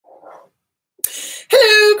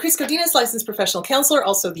Chris Godinez, licensed professional counselor,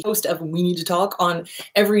 also the host of We Need to Talk on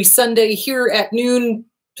every Sunday here at noon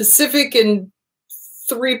Pacific and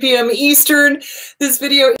 3 p.m. Eastern. This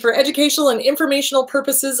video is for educational and informational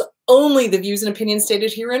purposes only. The views and opinions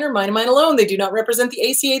stated herein are mine and mine alone. They do not represent the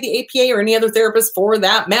ACA, the APA, or any other therapist for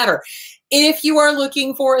that matter. If you are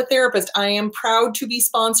looking for a therapist, I am proud to be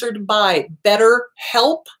sponsored by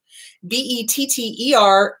BetterHelp,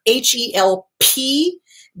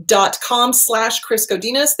 BetterHelp.com/Chris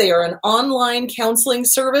Godinez. They are an online counseling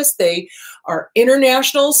service. They are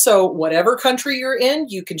international, so whatever country you're in,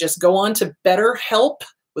 you can just go on to BetterHelp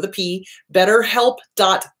with a P,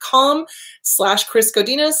 BetterHelp.com/Chris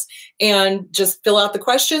Godinez, and just fill out the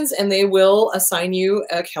questions and they will assign you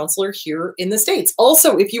a counselor here in the States.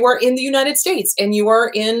 Also, if you are in the United States and you are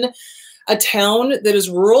in a town that is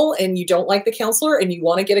rural and you don't like the counselor and you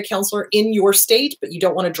want to get a counselor in your state, but you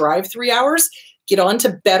don't want to drive 3 hours, get on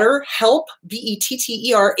to BetterHelp,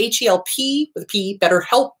 BetterHelp with a P,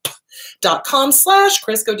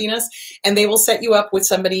 BetterHelp.com/Chris Godinez, and they will set you up with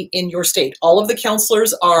somebody in your state. All of the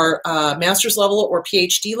counselors are master's level or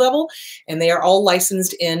PhD level, and they are all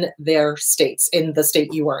licensed in their states, in the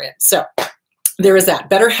state you are in. So there is that,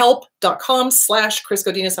 BetterHelp.com/Chris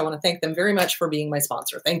Godinez. I want to thank them very much for being my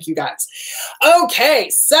sponsor. Thank you guys. Okay,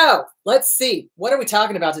 so let's see. What are we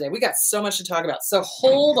talking about today? We got so much to talk about. So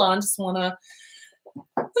hold on, just want to,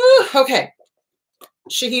 okay.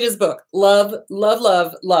 Shahida's book. Love, love,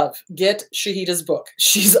 love, love. Get Shahida's book.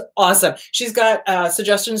 She's awesome. She's got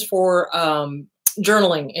suggestions for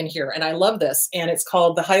journaling in here, and I love this. And it's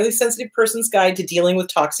called The Highly Sensitive Person's Guide to Dealing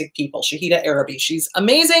with Toxic People, Shahida Arabi. She's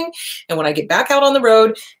amazing. And when I get back out on the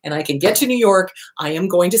road and I can get to New York, I am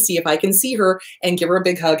going to see if I can see her and give her a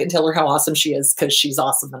big hug and tell her how awesome she is, because she's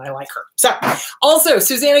awesome and I like her. So also,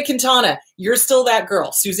 Susanna Quintana, you're still that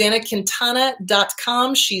girl.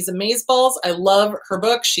 SusannaQuintana.com. She's amazeballs. I love her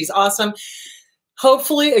book. She's awesome.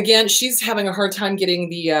 Hopefully, again, she's having a hard time getting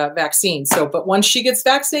the vaccine. So, but once she gets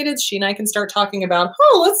vaccinated, she and I can start talking about,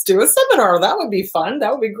 oh, let's do a seminar. That would be fun.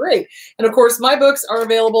 That would be great. And of course, my books are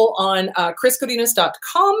available on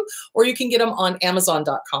chrisgodinez.com, or you can get them on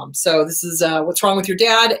amazon.com. So this is What's Wrong with Your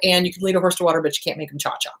Dad, and You Can Lead a Horse to Water, but You Can't Make Him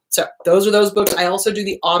Cha-Cha. So those are those books. I also do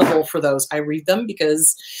the Audible for those. I read them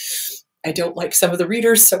because I don't like some of the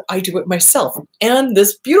readers, so I do it myself. And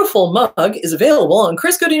this beautiful mug is available on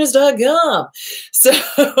chrisgodinez.com. So,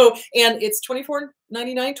 and it's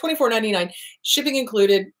 $24.99, shipping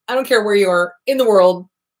included. I don't care where you are in the world.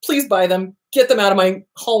 Please buy them. Get them out of my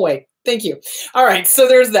hallway. Thank you. All right, so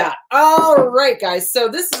there's that. All right, guys. So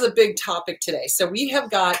this is a big topic today. So we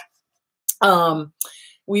have got,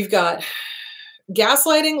 we've got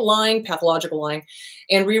gaslighting, lying, pathological lying,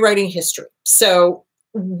 and rewriting history. So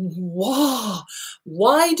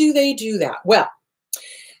why do they do that? Well,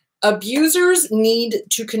 abusers need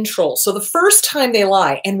to control. So the first time they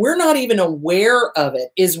lie, and we're not even aware of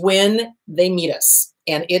it, is when they meet us.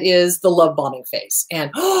 And it is the love bombing phase.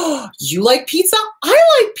 And, oh, you like pizza? I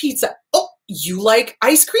like pizza. Oh, you like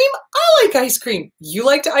ice cream? I like ice cream. You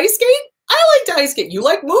like to ice skate? I like to ice skate. You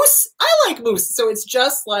like moose? I like moose. So it's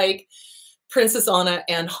just like Princess Anna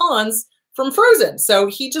and Hans from Frozen. So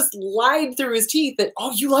he just lied through his teeth that,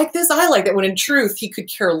 oh, you like this? I like that. When in truth, he could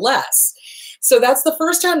care less. So that's the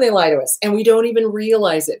first time they lie to us. And we don't even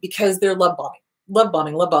realize it because they're love bombing, love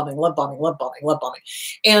bombing, love bombing, love bombing, love bombing, love bombing.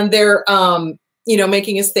 And they're, you know,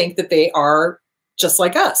 making us think that they are just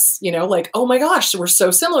like us, you know, like, oh my gosh, we're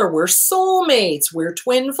so similar. We're soulmates. We're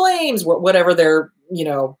twin flames, whatever their, you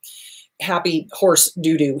know, happy horse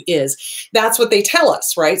doo-doo is. That's what they tell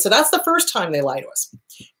us, right? So that's the first time they lie to us.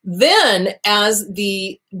 Then as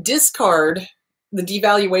the discard, the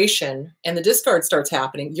devaluation and the discard starts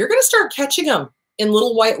happening, you're going to start catching them in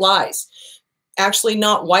little white lies. Actually,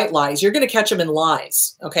 not white lies. You're going to catch them in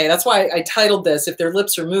lies. Okay. That's why I titled this, If Their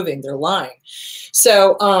Lips Are Moving, They're Lying.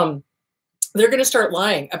 So, they're going to start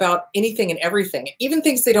lying about anything and everything, even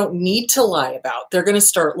things they don't need to lie about. They're going to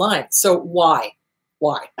start lying. So why?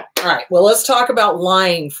 Why? All right. Well, let's talk about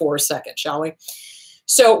lying for a second, shall we?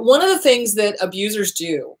 So one of the things that abusers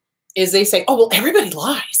do is they say, oh, well, everybody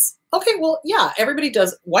lies. Okay, well, yeah, everybody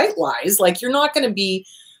does white lies. Like, you're not going to be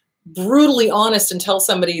brutally honest and tell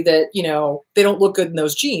somebody that, you know, they don't look good in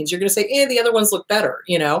those jeans. You're going to say, the other ones look better.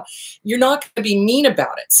 You know, you're not going to be mean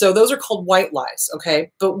about it. So those are called white lies.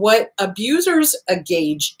 Okay. But what abusers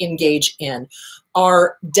engage in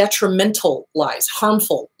are detrimental lies,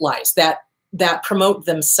 harmful lies that promote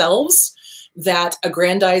themselves, that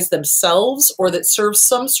aggrandize themselves, or that serve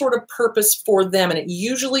some sort of purpose for them. And it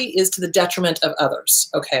usually is to the detriment of others.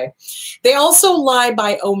 Okay. They also lie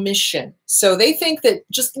by omission. So they think that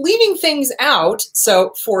just leaving things out.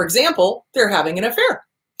 So for example, they're having an affair.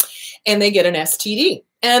 and they get an STD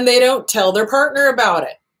and they don't tell their partner about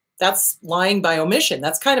it. That's lying by omission.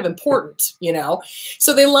 That's kind of important, you know?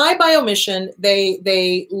 So they lie by omission.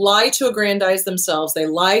 They lie to aggrandize themselves. They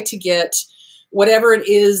lie to get whatever it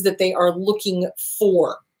is that they are looking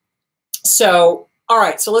for. So, all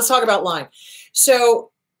right, so let's talk about lying.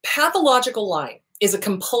 So pathological lying is a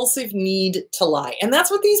compulsive need to lie. And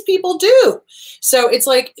that's what these people do. So it's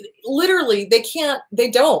like literally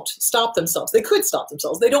they don't stop themselves. They could stop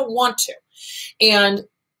themselves. They don't want to. And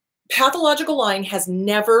pathological lying has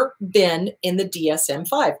never been in the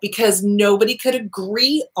DSM-5 because nobody could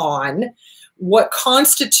agree on what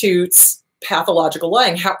constitutes pathological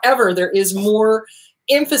lying. However, there is more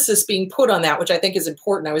emphasis being put on that, which I think is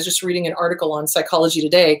important. I was just reading an article on Psychology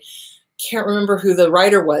Today. Can't remember who the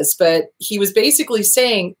writer was, but he was basically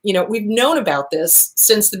saying, you know, we've known about this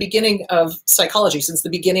since the beginning of psychology, since the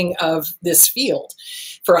beginning of this field.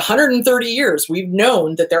 For 130 years, we've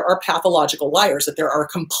known that there are pathological liars, that there are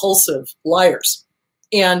compulsive liars.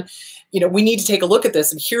 And, you know, we need to take a look at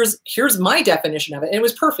this. And here's my definition of it. And it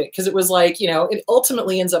was perfect because it was like, you know, it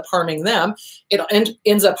ultimately ends up harming them. It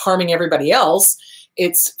ends up harming everybody else.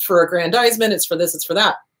 It's for aggrandizement. It's for this. It's for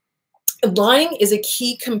that. Lying is a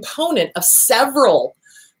key component of several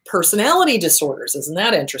personality disorders. Isn't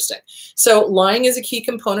that interesting? So lying is a key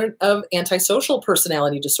component of antisocial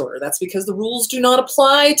personality disorder. That's because the rules do not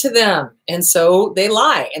apply to them. And so they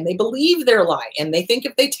lie and they believe their lie. And they think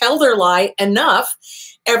if they tell their lie enough,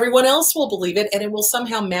 everyone else will believe it and it will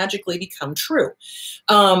somehow magically become true.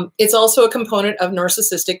 It's also a component of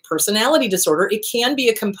narcissistic personality disorder. It can be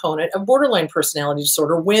a component of borderline personality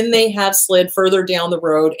disorder when they have slid further down the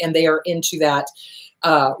road and they are into that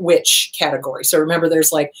witch category. So remember,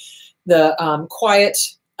 there's like the quiet,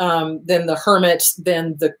 then the hermit,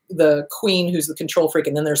 then the queen who's the control freak,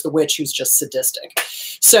 and then there's the witch who's just sadistic.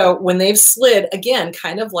 So when they've slid, again,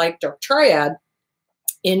 kind of like dark triad,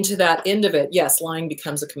 into that end of it, yes, lying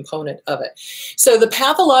becomes a component of it. So the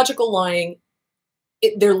pathological lying,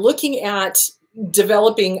 they're looking at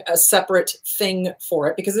developing a separate thing for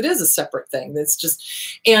it because it is a separate thing. That's just,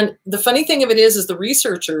 and the funny thing of it is the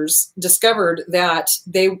researchers discovered that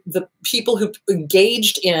the people who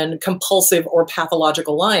engaged in compulsive or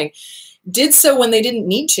pathological lying did so when they didn't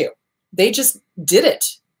need to. They just did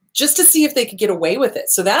it just to see if they could get away with it.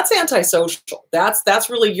 So that's antisocial. That's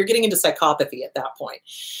really, you're getting into psychopathy at that point.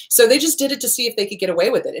 So they just did it to see if they could get away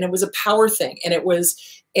with it. And it was a power thing. And it was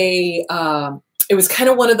it was kind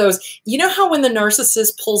of one of those, you know how when the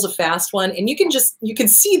narcissist pulls a fast one and you can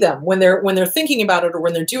see them when they're thinking about it or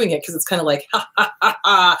when they're doing it, because it's kind of like, ha, ha, ha,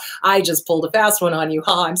 ha, I just pulled a fast one on you.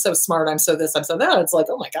 Ha, I'm so smart. I'm so this, I'm so that. It's like,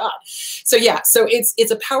 oh my God. So yeah, so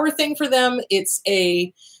it's a power thing for them. It's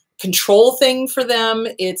a control thing for them.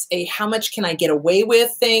 It's a how much can I get away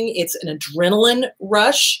with thing. It's an adrenaline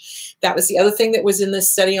rush. That was the other thing that was in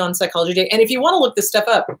this study on Psychology Today. And if you want to look this stuff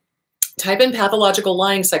up, type in pathological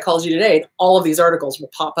lying Psychology Today. All of these articles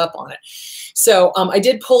will pop up on it. So I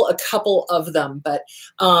did pull a couple of them, but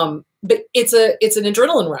it's an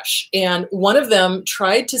adrenaline rush. And one of them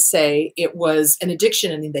tried to say it was an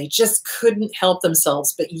addiction and they just couldn't help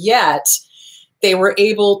themselves, but yet they were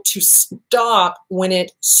able to stop when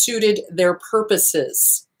it suited their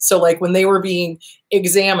purposes. So like when they were being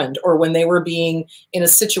examined or when they were being in a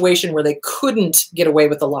situation where they couldn't get away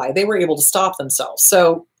with a lie, they were able to stop themselves.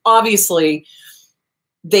 So obviously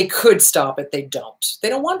they could stop it. They don't. They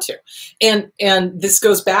don't want to. And this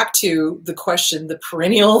goes back to the question, the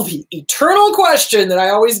perennial, the eternal question that I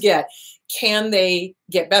always get. Can they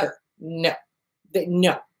get better? No.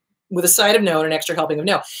 No. With a side of no and an extra helping of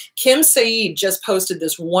no. Kim Saeed just posted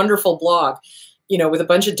this wonderful blog, you know, with a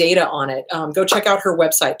bunch of data on it. Go check out her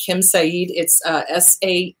website, Kim Saeed. It's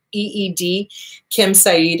S-A-E-E-D, Kim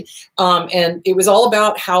Saeed. And it was all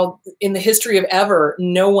about how in the history of ever,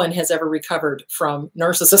 no one has ever recovered from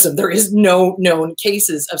narcissism. There is no known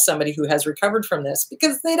cases of somebody who has recovered from this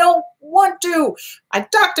because they don't want to. I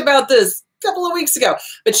talked about this couple of weeks ago,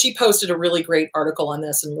 but she posted a really great article on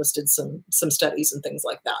this and listed some studies and things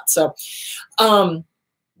like that. So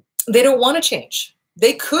they don't want to change.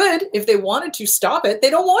 They could, if they wanted to stop it, they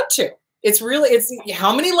don't want to. It's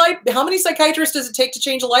how many psychiatrists does it take to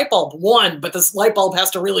change a light bulb? One, but this light bulb has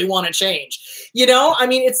to really want to change. You know, I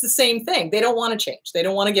mean, it's the same thing. They don't want to change. They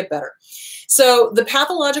don't want to get better. So the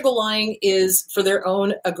pathological lying is for their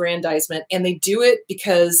own aggrandizement, and they do it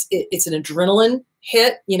because it's an adrenaline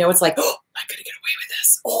hit. You know, it's like, oh, I'm going to get away with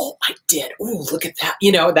this. Oh, I did. Oh, look at that.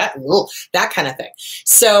 You know, that kind of thing.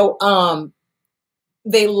 So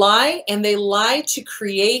they lie, and they lie to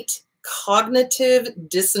create cognitive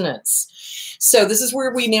dissonance. So this is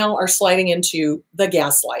where we now are sliding into the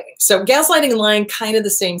gaslighting. So gaslighting and lying, kind of the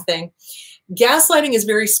same thing. Gaslighting is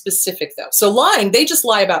very specific though. So lying, they just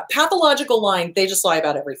lie about pathological lying. They just lie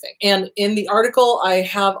about everything. And in the article I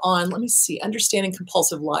have on, let me see, Understanding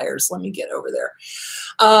Compulsive Liars. Let me get over there.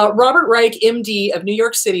 Robert Reich, MD of New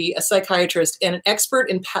York City, a psychiatrist and an expert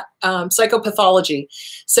in psychopathology,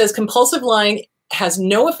 says compulsive lying has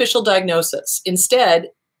no official diagnosis. Instead,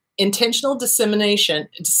 intentional dissimulation,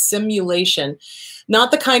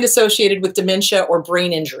 not the kind associated with dementia or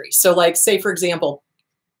brain injury. So like, say, for example,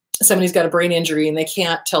 somebody's got a brain injury and they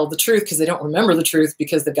can't tell the truth because they don't remember the truth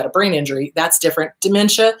because they've got a brain injury. That's different.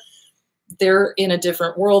 Dementia, they're in a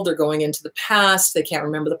different world. They're going into the past. They can't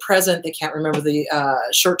remember the present. They can't remember the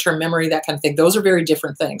short-term memory, that kind of thing. Those are very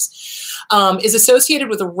different things. Is associated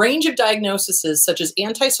with a range of diagnoses such as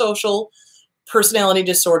antisocial personality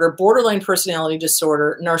disorder, borderline personality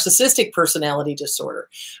disorder, narcissistic personality disorder.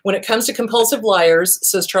 When it comes to compulsive liars,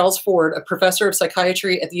 says Charles Ford, a professor of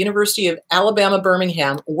psychiatry at the University of Alabama,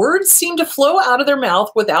 Birmingham, words seem to flow out of their mouth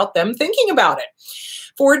without them thinking about it.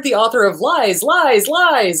 Ford, the author of Lies, Lies,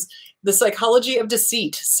 Lies, The Psychology of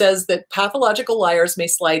Deceit, says that pathological liars may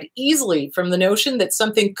slide easily from the notion that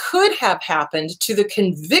something could have happened to the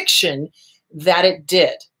conviction that it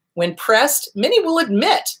did. When pressed, many will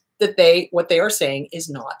admit that what they are saying is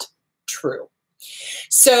not true.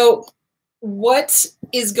 So what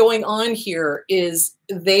is going on here is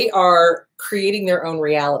they are creating their own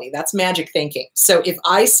reality. That's magic thinking. So if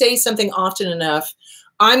I say something often enough,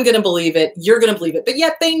 I'm going to believe it, you're going to believe it, but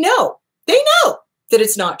yet they know that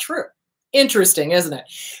it's not true. Interesting, isn't it?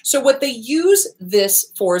 So what they use this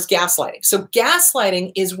for is gaslighting. So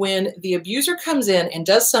gaslighting is when the abuser comes in and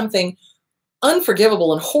does something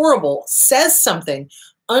unforgivable and horrible, says something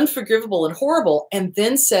unforgivable and horrible, and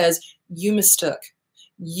then says, you mistook.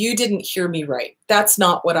 You didn't hear me right. That's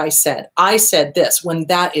not what I said. I said this, when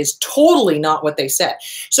that is totally not what they said.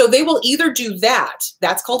 So they will either do that.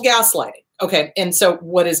 That's called gaslighting. Okay, and so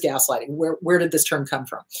what is gaslighting? Where did this term come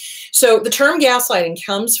from? So the term gaslighting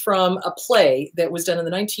comes from a play that was done in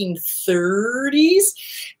the 1930s,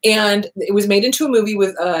 and it was made into a movie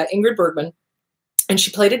with Ingrid Bergman, and she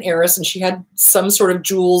played an heiress, and she had some sort of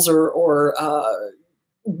jewels or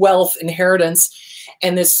wealth inheritance,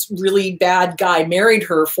 and this really bad guy married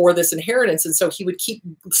her for this inheritance, and so he would keep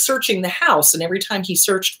searching the house, and every time he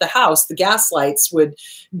searched the house, the gas lights would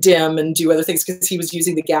dim and do other things because he was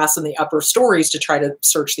using the gas in the upper stories to try to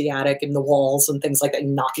search the attic and the walls and things like that,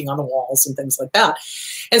 knocking on the walls and things like that.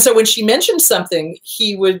 And so when she mentioned something,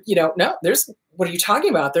 he would, no, what are you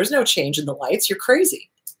talking about? There's no change in the lights. You're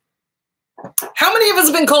crazy. How many of us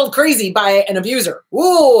have been called crazy by an abuser?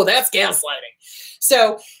 Ooh, that's gaslighting.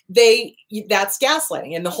 So that's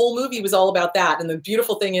gaslighting. And the whole movie was all about that. And the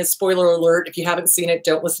beautiful thing is, spoiler alert, if you haven't seen it,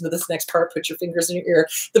 don't listen to this next part, put your fingers in your ear.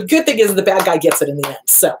 The good thing is the bad guy gets it in the end.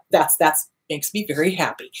 So that's makes me very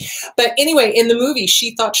happy. But anyway, in the movie,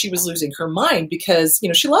 she thought she was losing her mind because,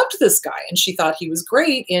 she loved this guy and she thought he was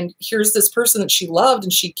great. And here's this person that she loved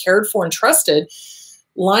and she cared for and trusted,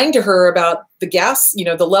 lying to her about the gas,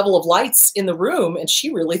 the level of lights in the room. And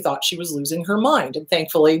she really thought she was losing her mind. And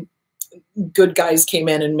thankfully, good guys came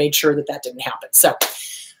in and made sure that that didn't happen. So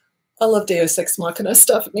I love Deus Ex Machina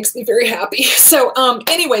stuff. It makes me very happy. So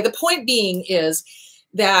anyway, the point being is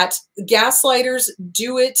that gaslighters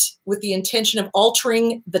do it with the intention of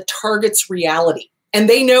altering the target's reality. And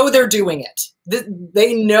they know they're doing it.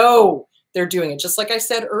 They know they're doing it, just like I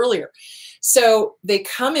said earlier. So they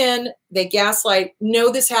come in, they gaslight,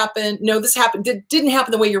 no, this happened. No, this happened. It didn't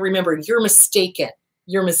happen the way you're remembering. You're mistaken.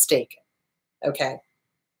 You're mistaken. Okay.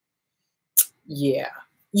 Yeah.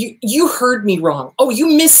 You heard me wrong. Oh, you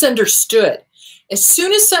misunderstood. As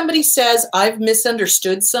soon as somebody says I've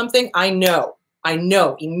misunderstood something, I know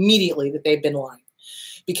immediately that they've been lying.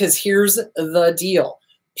 Because here's the deal.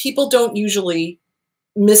 People don't usually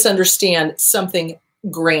misunderstand something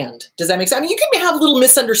grand. Does that make sense? I mean, you can have little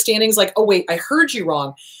misunderstandings like, oh, wait, I heard you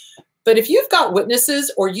wrong. But if you've got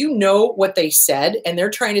witnesses or you know what they said and they're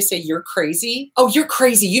trying to say you're crazy, oh, you're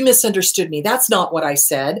crazy, you misunderstood me. That's not what I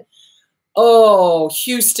said. Oh,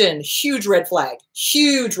 Houston, huge red flag,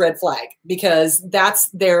 because that's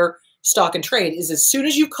their stock and trade is as soon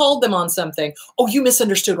as you called them on something, oh, you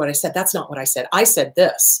misunderstood what I said. That's not what I said. I said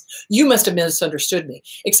this. You must have misunderstood me.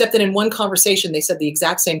 Except that in one conversation, they said the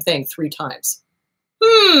exact same thing 3 times.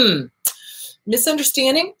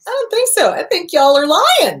 Misunderstanding? I don't think so. I think y'all are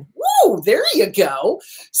lying. Woo, there you go.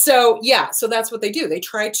 So yeah, so that's what they do. They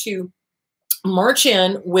try to march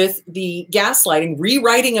in with the gaslighting,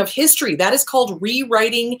 rewriting of history. That is called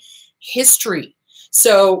rewriting history.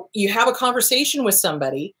 So you have a conversation with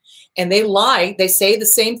somebody and they lie. They say the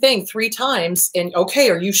same thing 3 times. And okay,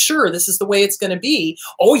 are you sure this is the way it's going to be?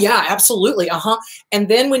 Oh yeah, absolutely. Uh-huh. And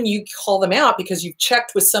then when you call them out because you've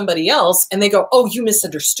checked with somebody else and they go, oh, you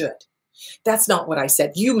misunderstood. That's not what I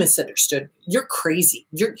said. You misunderstood. You're crazy.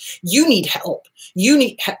 You need help.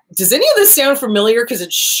 Does any of this sound familiar? Because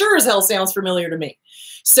it sure as hell sounds familiar to me.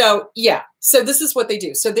 So yeah, so this is what they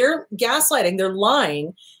do. So they're gaslighting, they're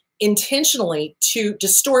lying intentionally to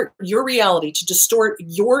distort your reality, to distort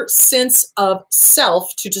your sense of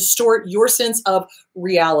self, to distort your sense of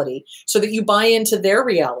reality so that you buy into their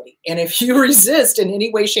reality. And if you resist in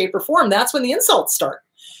any way, shape, or form, that's when the insults start.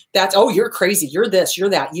 That's, oh, you're crazy. You're this, you're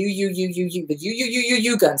that. The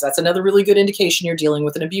you guns. That's another really good indication you're dealing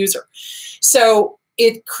with an abuser. So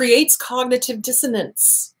it creates cognitive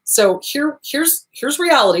dissonance. So here's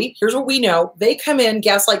reality. Here's what we know. They come in,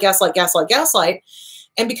 gaslight, gaslight, gaslight, gaslight.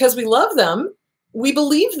 And because we love them, we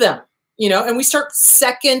believe them, you know, and we start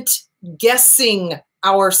second guessing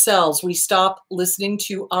ourselves. We stop listening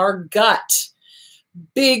to our gut.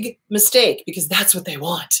 Big mistake, because that's what they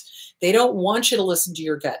want. They don't want you to listen to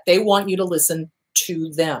your gut. They want you to listen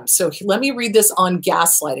to them. So let me read this on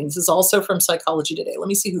gaslighting. This is also from Psychology Today. Let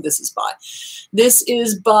me see who this is by. This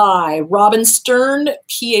is by Robin Stern,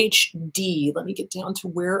 PhD. Let me get down to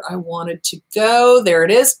where I wanted to go. There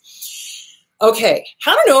it is. Okay,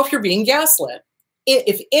 how to know if you're being gaslit.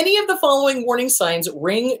 If any of the following warning signs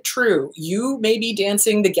ring true, you may be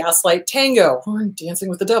dancing the gaslight tango, or dancing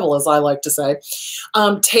with the devil, as I like to say.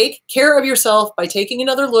 Take care of yourself by taking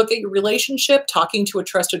another look at your relationship, talking to a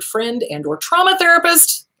trusted friend and or trauma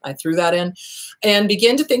therapist. I threw that in. And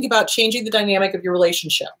begin to think about changing the dynamic of your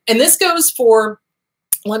relationship. And this goes for,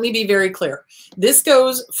 let me be very clear. This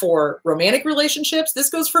goes for romantic relationships.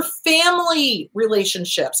 This goes for family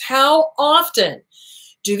relationships. How often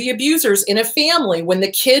do the abusers in a family, when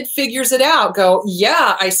the kid figures it out, go,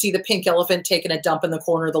 yeah, I see the pink elephant taking a dump in the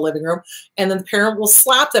corner of the living room. And then the parent will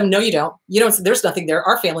slap them. No, you don't. You don't. There's nothing there.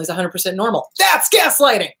 Our family's 100% normal. That's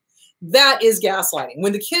gaslighting. That is gaslighting.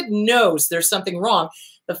 When the kid knows there's something wrong,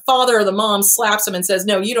 the father or the mom slaps him and says,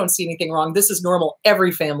 no, you don't see anything wrong. This is normal.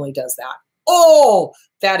 Every family does that. Oh,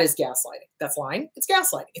 that is gaslighting. That's lying. It's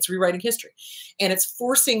gaslighting. It's rewriting history. And it's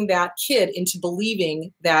forcing that kid into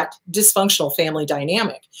believing that dysfunctional family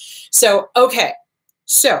dynamic. So, okay.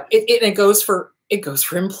 So it goes for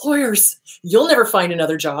employers. You'll never find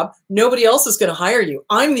another job. Nobody else is going to hire you.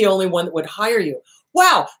 I'm the only one that would hire you.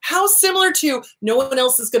 Wow. How similar to no one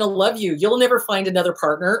else is going to love you. You'll never find another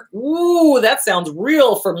partner. Ooh, that sounds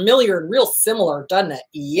real familiar and real similar, doesn't it?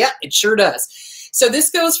 Yeah, it sure does. So this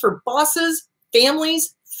goes for bosses,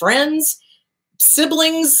 families, friends,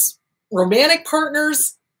 siblings, romantic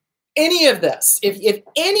partners, any of this. If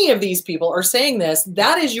any of these people are saying this,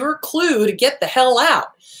 that is your clue to get the hell out.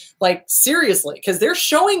 Like, seriously, because they're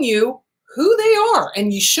showing you who they are,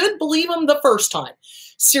 and you should believe them the first time.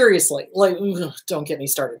 Seriously, like, don't get me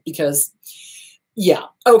started, because yeah.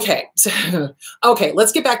 Okay. Okay.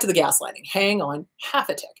 Let's get back to the gaslighting. Hang on. Half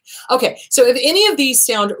a tick. Okay. So if any of these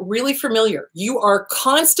sound really familiar, you are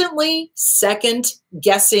constantly second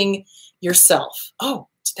guessing yourself. Oh,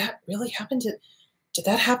 did that really happen? Did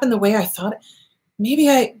that happen the way I thought? Maybe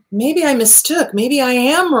I mistook. Maybe I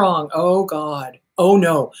am wrong. Oh God. Oh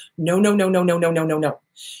no. No, no, no, no, no, no, no, no, no.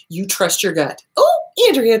 You trust your gut. Oh,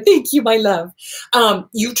 Andrea, thank you, my love.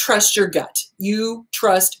 You trust your gut. You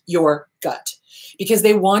trust your gut. Because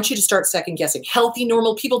they want you to start second guessing. Healthy,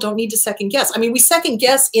 normal people don't need to second guess. I mean, we second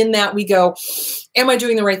guess in that we go, am I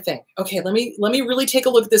doing the right thing? Okay, let me really take a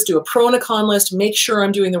look at this, do a pro and a con list, make sure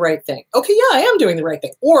I'm doing the right thing. Okay, yeah, I am doing the right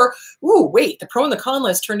thing. Or, ooh, wait, the pro and the con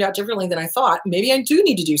list turned out differently than I thought. Maybe I do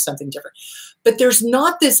need to do something different. But there's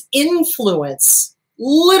not this influence,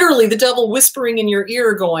 literally the devil whispering in your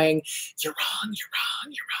ear going, you're wrong, you're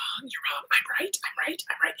wrong, you're wrong, you're wrong. I'm right, I'm right,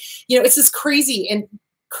 I'm right. You know, it's this crazy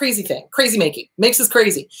thing, crazy making, makes us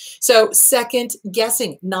crazy. So second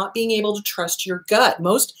guessing, not being able to trust your gut.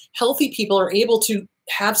 Most healthy people are able to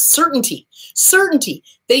have certainty.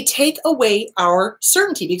 They take away our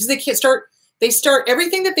certainty because they start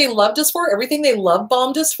everything that they loved us for, everything they love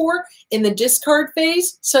bombed us for in the discard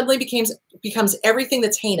phase suddenly becomes everything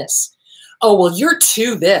that's heinous. Oh, well, you're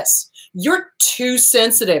too this. You're too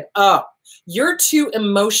sensitive. Oh, you're too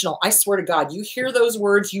emotional. I swear to God, you hear those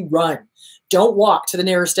words, you run. Don't walk to the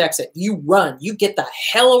nearest exit. You run. You get the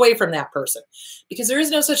hell away from that person, because there is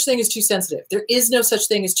no such thing as too sensitive. There is no such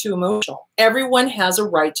thing as too emotional. Everyone has a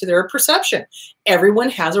right to their perception. Everyone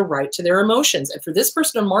has a right to their emotions. And for this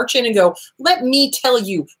person to march in and go, let me tell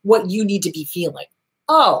you what you need to be feeling.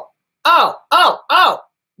 Oh,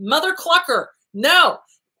 mother clucker. No.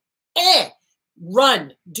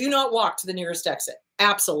 Run. Do not walk to the nearest exit.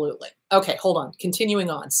 Absolutely. Okay, hold on. Continuing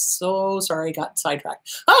on. So sorry, got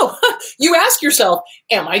sidetracked. Oh, you ask yourself,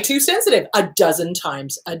 am I too sensitive? A dozen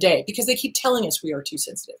times a day because they keep telling us we are too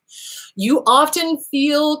sensitive. You often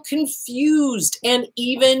feel confused and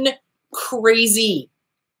even crazy.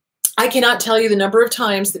 I cannot tell you the number of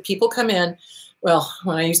times that people come in, well,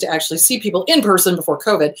 when I used to actually see people in person before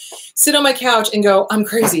COVID, sit on my couch and go, I'm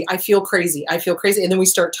crazy. I feel crazy. I feel crazy. And then we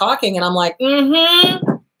start talking and I'm like,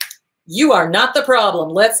 you are not the problem.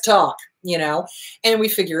 Let's talk, you know? And we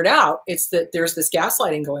figure it out. It's that there's this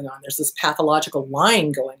gaslighting going on. There's this pathological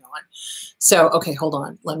lying going on. So, okay, hold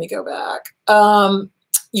on. Let me go back.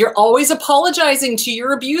 You're always apologizing to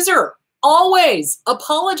your abuser. Always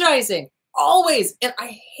apologizing. Always. And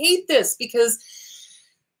I hate this because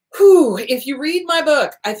if you read my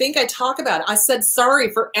book, I think I talk about it. I said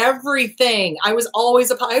sorry for everything. I was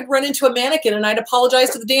always, I'd run into a mannequin and I'd apologize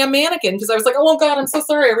to the damn mannequin because I was like, oh God, I'm so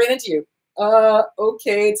sorry I ran into you.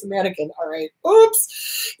 Okay, it's a mannequin. All right.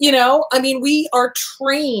 Oops. You know, I mean, we are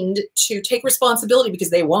trained to take responsibility because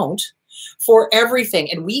they won't for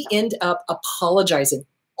everything. And we end up apologizing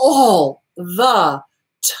all the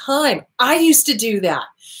time. I used to do that.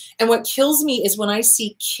 And what kills me is when I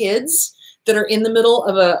see kids that are in the middle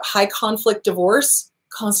of a high conflict divorce,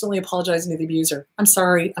 constantly apologizing to the abuser. I'm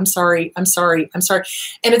sorry, I'm sorry, I'm sorry, I'm sorry.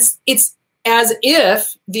 And it's as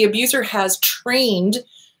if the abuser has trained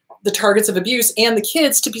the targets of abuse and the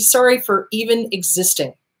kids to be sorry for even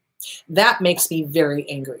existing. That makes me very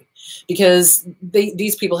angry because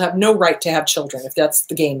these people have no right to have children if that's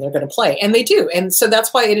the game they're going to play. And they do. And so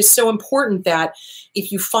that's why it is so important that if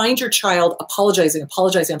you find your child apologizing, I'm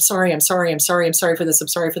sorry, I'm sorry, I'm sorry, I'm sorry for this, I'm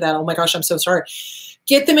sorry for that, oh my gosh, I'm so sorry.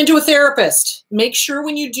 Get them into a therapist. Make sure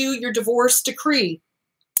when you do your divorce decree,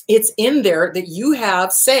 it's in there that you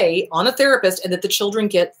have say on a therapist and that the children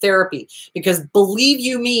get therapy. Because believe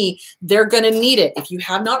you me, they're going to need it. If you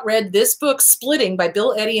have not read this book, Splitting by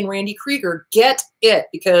Bill Eddy and Randy Krieger, get it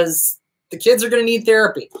because the kids are going to need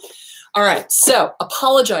therapy. All right. So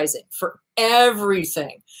apologizing for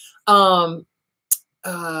everything. You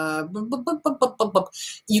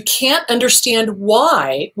can't understand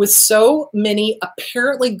why with so many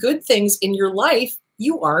apparently good things in your life,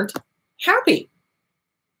 you aren't happy.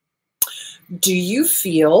 Do you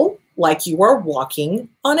feel like you are walking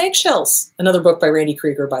on eggshells? Another book by Randy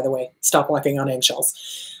Krieger, by the way, Stop Walking on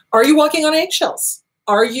Eggshells. Are you walking on eggshells?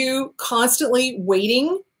 Are you constantly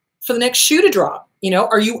waiting for the next shoe to drop? You know,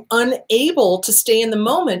 are you unable to stay in the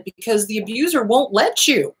moment because the abuser won't let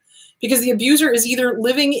you? Because the abuser is either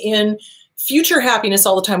living in future happiness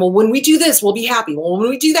all the time. Well, when we do this, we'll be happy. Well, when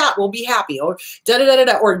we do that, we'll be happy. Or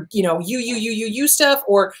da-da-da-da-da. Or, you know, you stuff.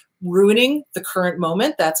 Or ruining the current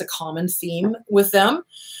moment. That's a common theme with them.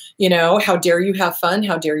 You know, how dare you have fun?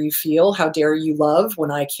 How dare you feel? How dare you love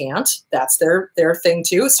when I can't? That's their thing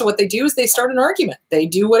too. So what they do is they start an argument. They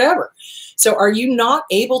do whatever. So are you not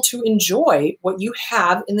able to enjoy what you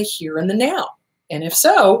have in the here and the now? And if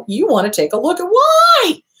so, you want to take a look at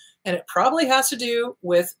why. And it probably has to do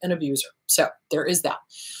with an abuser. So there is that.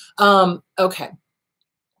 Okay.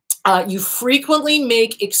 You frequently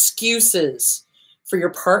make excuses for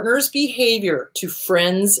your partner's behavior to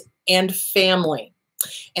friends and family.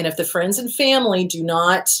 And if the friends and family do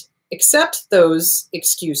not accept those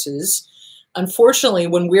excuses, unfortunately,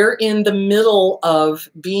 when we're in the middle of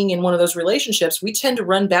being in one of those relationships, we tend to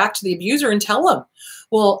run back to the abuser and tell them,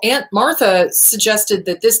 well, Aunt Martha suggested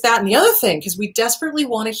that this, that, and the other thing, because we desperately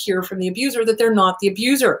want to hear from the abuser that they're not the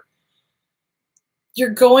abuser. You're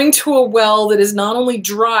going to a well that is not only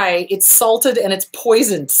dry, it's salted and it's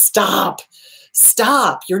poisoned. Stop.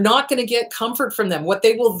 Stop. You're not going to get comfort from them. What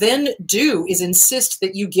they will then do is insist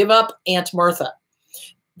that you give up Aunt Martha.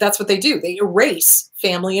 That's what they do. They erase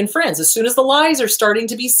family and friends. As soon as the lies are starting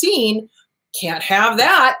to be seen, can't have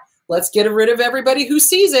that. Let's get rid of everybody who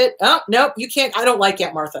sees it. Oh, no, you can't. I don't like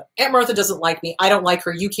Aunt Martha. Aunt Martha doesn't like me. I don't like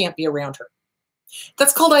her. You can't be around her.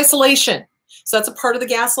 That's called isolation. So that's a part of the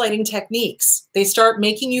gaslighting techniques. They start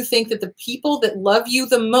making you think that the people that love you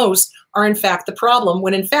the most are in fact the problem,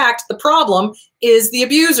 when in fact the problem is the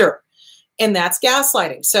abuser. And that's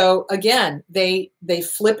gaslighting. So again, they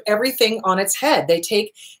flip everything on its head. They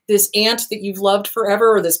take this aunt that you've loved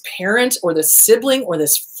forever, or this parent, or this sibling, or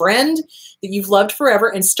this friend that you've loved forever,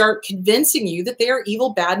 and start convincing you that they are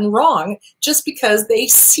evil, bad, and wrong just because they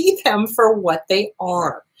see them for what they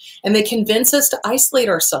are. And they convince us to isolate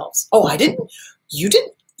ourselves. Oh, I didn't. You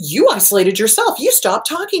didn't. You isolated yourself. You stopped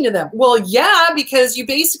talking to them. Well, yeah, because you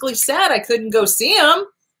basically said I couldn't go see them.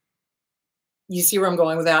 You see where I'm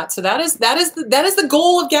going with that? So that is the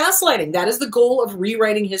goal of gaslighting. That is the goal of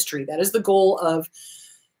rewriting history. That is the goal of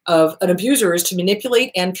of an abuser is to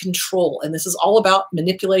manipulate and control. And this is all about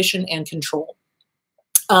manipulation and control.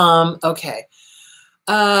 Okay.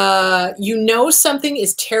 You know something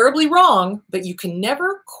is terribly wrong, but you can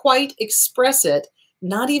never quite express it,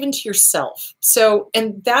 not even to yourself. So,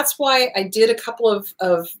 and that's why I did a couple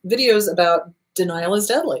of videos about denial is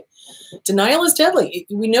deadly. Denial is deadly.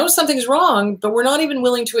 We know something's wrong, but we're not even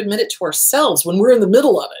willing to admit it to ourselves when we're in the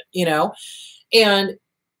middle of it, you know? And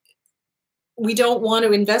we don't want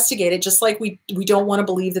to investigate it, just like we don't want to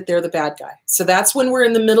believe that they're the bad guy. So that's when we're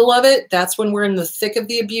in the middle of it. That's when we're in the thick of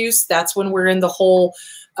the abuse. That's when we're in the whole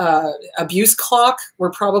abuse clock.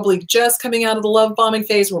 We're probably just coming out of the love bombing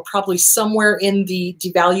phase. We're probably somewhere in the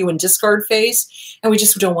devalue and discard phase. And we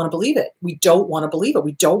just don't want to believe it. We don't want to believe it.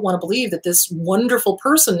 We don't want to believe that this wonderful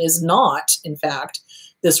person is not, in fact,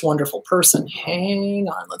 this wonderful person. Hang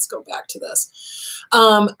on. Let's go back to this.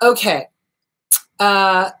 Okay.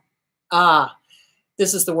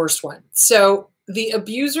 This is the worst one. So the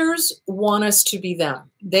abusers want us to be them.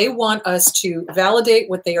 They want us to validate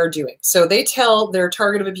what they are doing. So they tell their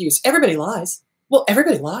target of abuse, everybody lies. Well,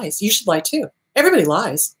 everybody lies. You should lie too. Everybody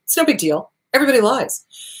lies. It's no big deal. Everybody lies.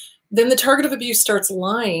 Then the target of abuse starts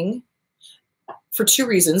lying for two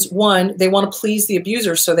reasons. One, they want to please the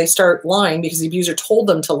abuser, so they start lying because the abuser told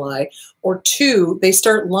them to lie. Or two, they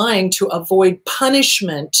start lying to avoid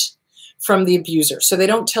punishment from the abuser. So they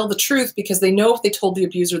don't tell the truth because they know if they told the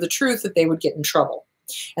abuser the truth that they would get in trouble.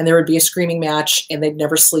 And there would be a screaming match and they'd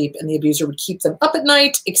never sleep and the abuser would keep them up at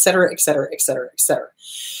night, et cetera, et cetera, et cetera, et cetera.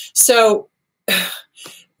 So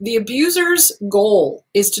the abuser's goal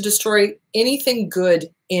is to destroy anything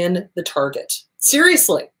good in the target.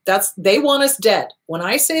 Seriously, they want us dead. When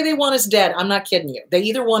I say they want us dead, I'm not kidding you. They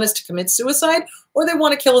either want us to commit suicide or they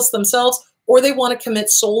want to kill us themselves, or they want to commit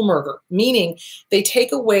soul murder, meaning they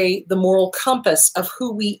take away the moral compass of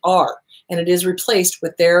who we are, and it is replaced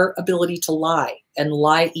with their ability to lie and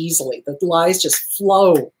lie easily. The lies just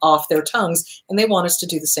flow off their tongues, and they want us to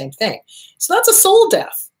do the same thing. So that's a soul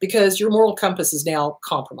death because your moral compass is now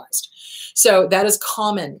compromised. So that is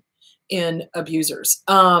common in abusers.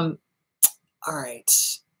 All right.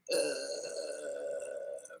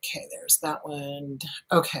 Okay, there's that one.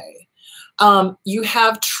 Okay. You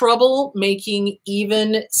have trouble making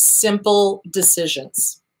even simple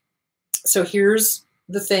decisions. So here's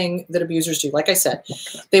the thing that abusers do. Like I said,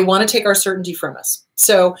 they want to take our certainty from us.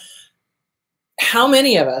 So how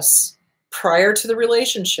many of us prior to the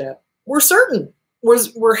relationship were certain?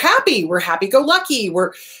 We're happy. We're happy-go-lucky.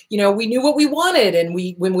 We knew what we wanted and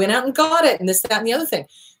we went out and got it and this, that, and the other thing.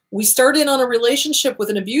 We start in on a relationship with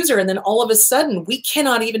an abuser and then all of a sudden we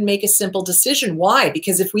cannot even make a simple decision. Why?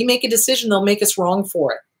 Because if we make a decision, they'll make us wrong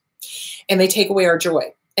for it. And they take away our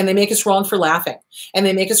joy. And they make us wrong for laughing. And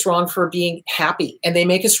they make us wrong for being happy. And they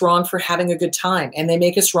make us wrong for having a good time. And they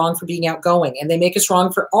make us wrong for being outgoing. And they make us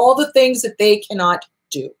wrong for all the things that they cannot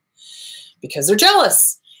do because they're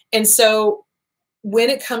jealous. And so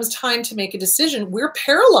when it comes time to make a decision, we're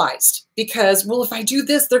paralyzed because, well, if I do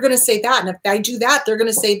this, they're going to say that. And if I do that, they're going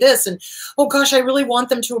to say this. And, oh gosh, I really want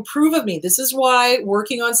them to approve of me. This is why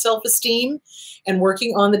working on self-esteem and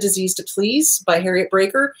working on The Disease to Please by Harriet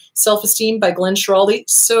Breaker, Self-Esteem by Glenn Schiraldi,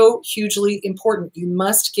 so hugely important. You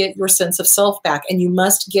must get your sense of self back and you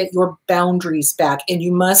must get your boundaries back and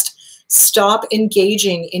you must stop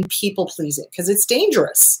engaging in people pleasing because it's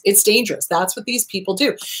dangerous. It's dangerous. That's what these people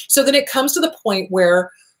do. So then it comes to the point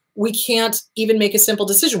where we can't even make a simple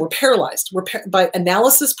decision. We're paralyzed. By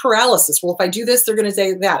analysis paralysis. Well, if I do this, they're going to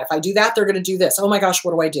say that. If I do that, they're going to do this. Oh my gosh,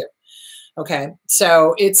 what do I do? Okay.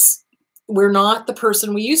 So we're not the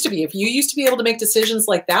person we used to be. If you used to be able to make decisions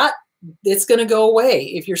like that, it's going to go away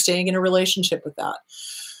if you're staying in a relationship with that.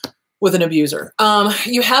 With an abuser.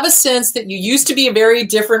 You have a sense that you used to be a very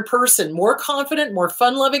different person, more confident, more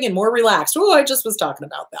fun-loving, and more relaxed. Oh, I just was talking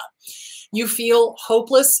about that. You feel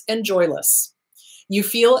hopeless and joyless. You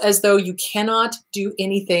feel as though you cannot do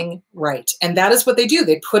anything right. And that is what they do.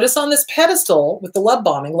 They put us on this pedestal with the love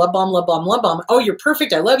bombing, love bomb, love bomb, love bomb. Oh, you're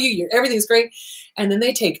perfect. I love you. Everything's great. And then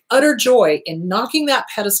they take utter joy in knocking that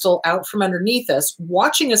pedestal out from underneath us,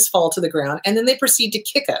 watching us fall to the ground, and then they proceed to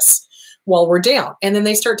kick us while we're down. And then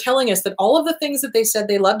they start telling us that all of the things that they said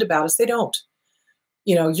they loved about us, they don't.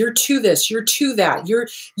 You know, you're to this, you're to that, you're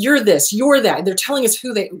this, you're that. They're telling us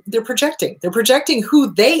who they're projecting. They're projecting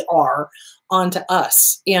who they are onto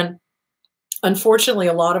us. And unfortunately,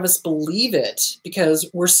 a lot of us believe it because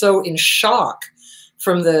we're so in shock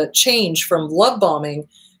from the change from love bombing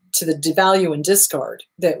to the devalue and discard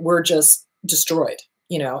that we're just destroyed.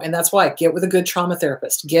 and that's why get with a good trauma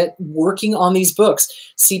therapist, get working on these books.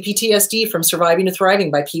 CPTSD from Surviving to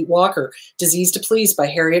Thriving by Pete Walker, Disease to Please by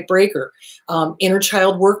Harriet Breaker, Inner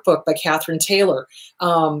Child Workbook by Catherine Taylor,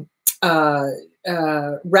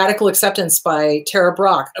 Radical Acceptance by Tara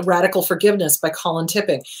Brach, Radical Forgiveness by Colin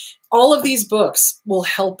Tipping. All of these books will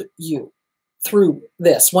help you through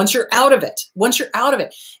this. Once you're out of it,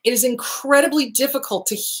 it is incredibly difficult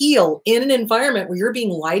to heal in an environment where you're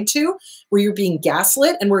being lied to, where you're being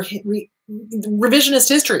gaslit, and where revisionist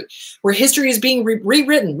history, where history is being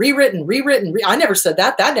rewritten. I never said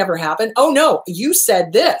that. That never happened. Oh no, you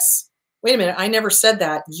said this. Wait a minute, I never said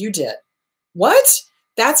that. You did. What?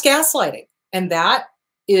 That's gaslighting. And that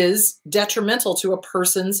is detrimental to a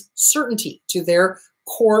person's certainty, to their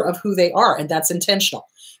core of who they are. And that's intentional.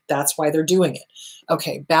 That's why they're doing it.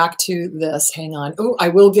 Okay, back to this. Hang on. Oh, I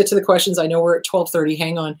will get to the questions. I know we're at 12:30.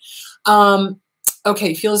 Hang on.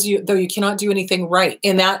 Okay, feels though you cannot do anything right.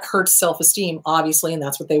 And that hurts self-esteem, obviously, and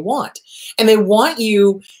that's what they want. And they want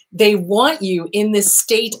you in this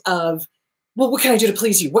state of, well, what can I do to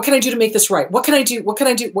please you? What can I do to make this right? What can I do? What can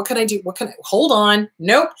I do? What can I do? Hold on.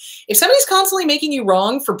 Nope. If somebody's constantly making you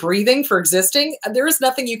wrong for breathing, for existing, there is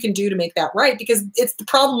nothing you can do to make that right, because the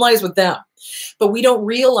problem lies with them. But we don't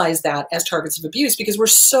realize that as targets of abuse because we're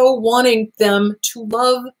so wanting them to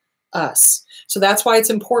love us. So that's why it's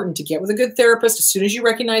important to get with a good therapist. As soon as you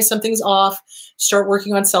recognize something's off, start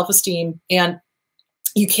working on self-esteem. And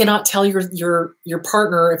you cannot tell your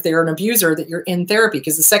partner, if they're an abuser, that you're in therapy,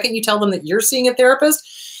 because the second you tell them that you're seeing a therapist,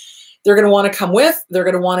 they're going to want to come with. They're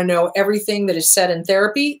going to want to know everything that is said in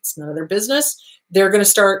therapy. It's none of their business. They're going to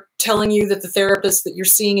start telling you that the therapist that you're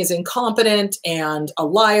seeing is incompetent and a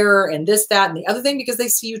liar and this, that, and the other thing, because they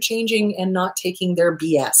see you changing and not taking their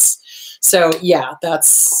BS. So yeah,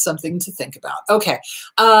 that's something to think about. Okay.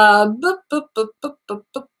 Where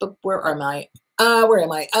am I?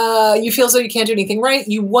 You feel as though you can't do anything right.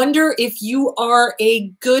 You wonder if you are a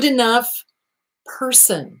good enough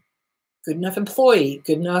person, good enough employee,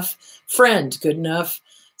 good enough friend, good enough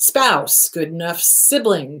spouse, good enough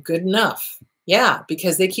sibling, good enough. Yeah,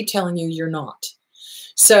 because they keep telling you you're not.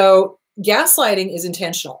 So gaslighting is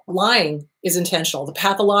intentional. Lying is intentional. The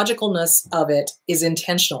pathologicalness of it is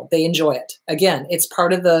intentional. They enjoy it. Again, it's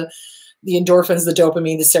part of the endorphins, the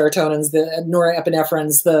dopamine, the serotonins, the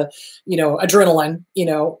norepinephrines, the, adrenaline,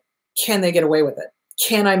 can they get away with it?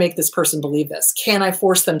 Can I make this person believe this? Can I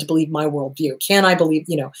force them to believe my worldview? Can I believe,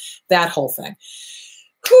 that whole thing?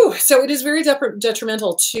 Whew. So it is very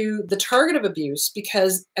detrimental to the target of abuse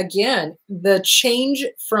because, again, the change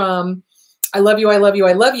from I love you, I love you,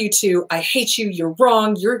 I love you to I hate you, you're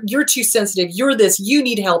wrong, you're too sensitive, you're this, you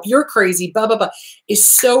need help, you're crazy, blah, blah, blah, is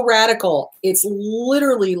so radical. It's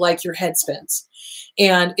literally like your head spins.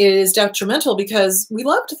 And it is detrimental because we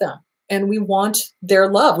loved them and we want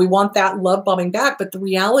their love. We want that love bombing back. But the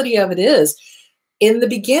reality of it is, in the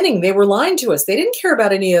beginning, they were lying to us. They didn't care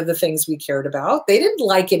about any of the things we cared about. They didn't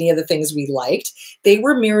like any of the things we liked. They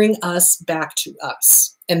were mirroring us back to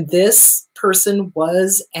us. And this person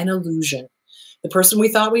was an illusion. The person we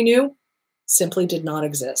thought we knew simply did not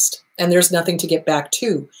exist. And there's nothing to get back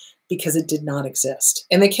to because it did not exist.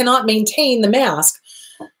 And they cannot maintain the mask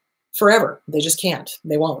forever. They just can't.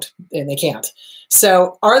 They won't. And they can't.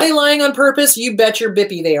 So are they lying on purpose? You bet your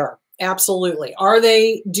bippy they are. Absolutely. Are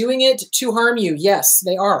they doing it to harm you? Yes,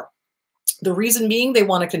 they are. The reason being they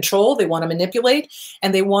want to control, they want to manipulate,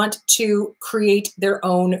 and they want to create their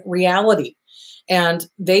own reality. And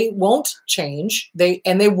they won't change. They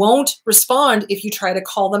won't respond if you try to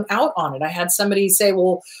call them out on it. I had somebody say,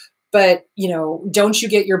 well, but, don't you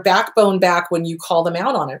get your backbone back when you call them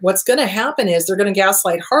out on it? What's going to happen is they're going to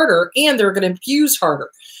gaslight harder and they're going to abuse harder.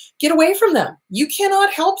 Get away from them. You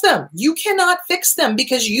cannot help them. You cannot fix them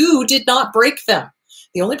because you did not break them.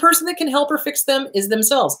 The only person that can help or fix them is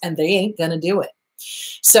themselves, and they ain't going to do it.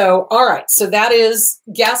 So, all right. So that is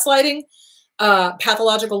gaslighting,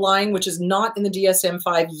 pathological lying, which is not in the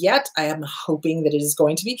DSM-5 yet. I am hoping that it is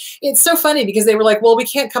going to be. It's so funny because they were like, well, we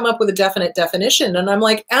can't come up with a definite definition. And I'm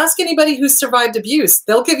like, ask anybody who's survived abuse.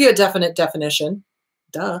 They'll give you a definite definition.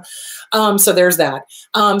 Duh. So there's that.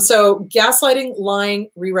 So gaslighting, lying,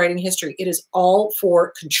 rewriting history. It is all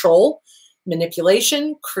for control,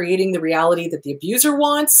 manipulation, creating the reality that the abuser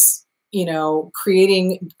wants,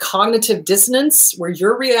 creating cognitive dissonance where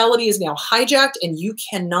your reality is now hijacked and you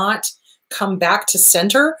cannot come back to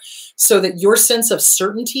center so that your sense of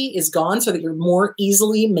certainty is gone so that you're more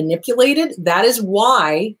easily manipulated. That is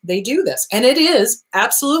why they do this. And it is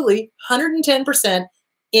absolutely 110%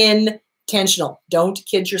 intentional. Don't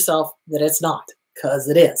kid yourself that it's not, because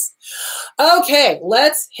it is. Okay,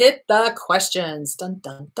 let's hit the questions. Dun,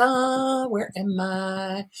 dun, dun. Where am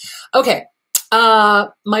I? Okay.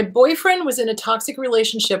 My boyfriend was in a toxic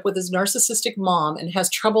relationship with his narcissistic mom and has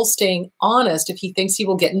trouble staying honest if he thinks he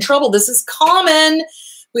will get in trouble. This is common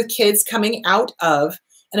with kids coming out of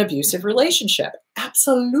an abusive relationship.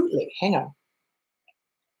 Absolutely. Hang on.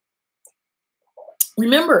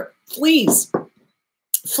 Remember, fleas,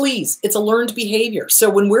 it's a learned behavior. So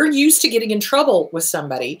when we're used to getting in trouble with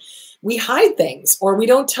somebody, we hide things or we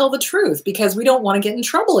don't tell the truth because we don't want to get in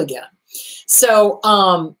trouble again. So,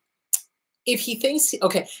 if he thinks,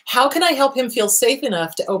 okay, how can I help him feel safe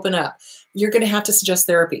enough to open up? You're going to have to suggest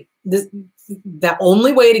therapy. The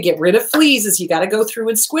only way to get rid of fleas is you got to go through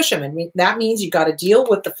and squish them. And that means you got to deal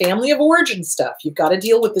with the family of origin stuff. You've got to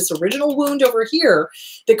deal with this original wound over here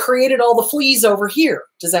that created all the fleas over here.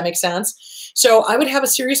 Does that make sense? So I would have a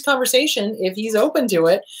serious conversation if he's open to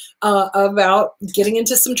it about getting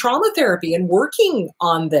into some trauma therapy and working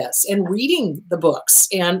on this and reading the books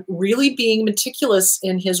and really being meticulous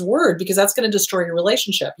in his word, because that's going to destroy your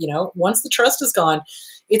relationship. You know, once the trust is gone,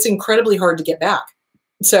 it's incredibly hard to get back.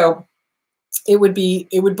 So it would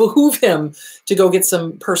behoove him to go get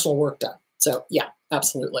some personal work done. So yeah,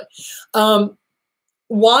 absolutely.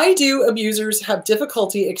 Why do abusers have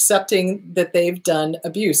difficulty accepting that they've done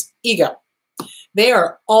abuse? Ego. They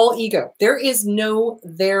are all ego. There is no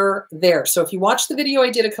there there. So if you watch the video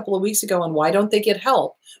I did a couple of weeks ago on why don't they get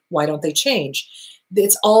help, why don't they change,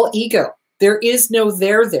 it's all ego. There is no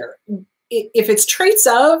there there. If it's traits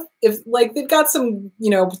of, if like they've got some, you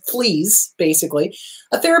know, fleas, basically,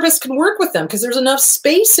 a therapist can work with them because there's enough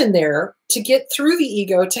space in there to get through the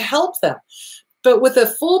ego to help them. But with a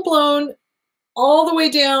full-blown, all the way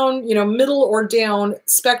down, you know, middle or down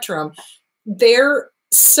spectrum, they're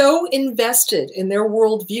so invested in their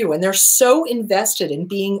worldview and they're so invested in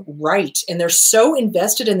being right and they're so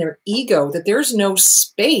invested in their ego that there's no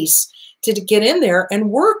space to get in there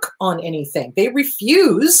and work on anything. They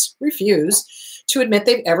refuse to admit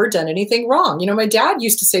they've ever done anything wrong. You know, my dad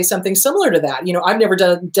used to say something similar to that. You know, I've never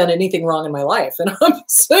done anything wrong in my life. And I'm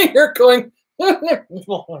sitting here going,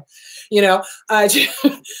 you know,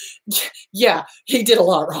 yeah, he did a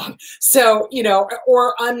lot wrong. So, you know,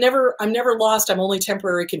 or I'm never lost. I'm only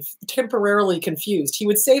temporarily confused. He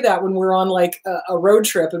would say that when we're on like a road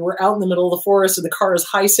trip and we're out in the middle of the forest and the car is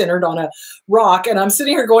high centered on a rock. And I'm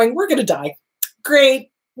sitting here going, we're going to die.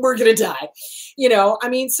 Great. We're going to die. You know, I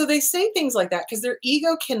mean, so they say things like that because their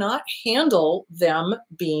ego cannot handle them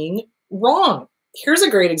being wrong. Here's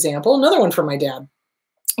a great example. Another one from my dad.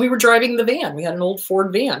 We were driving the van. We had an old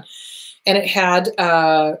Ford van and it had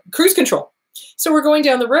cruise control. So we're going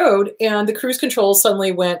down the road and the cruise control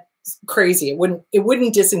suddenly went crazy. It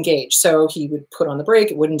wouldn't disengage. So he would put on the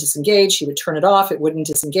brake. It wouldn't disengage. He would turn it off. It wouldn't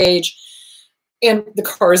disengage. And the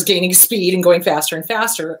car is gaining speed and going faster and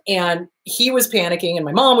faster. And he was panicking and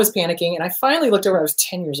my mom was panicking. And I finally looked over. I was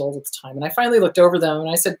 10 years old at the time. And I finally looked over them and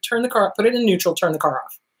I said, turn the car, put it in neutral, turn the car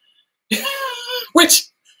off. Which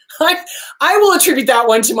I will attribute that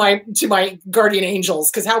one to my guardian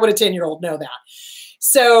angels, because how would a 10-year-old know that?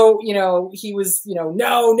 So, you know, he was, you know,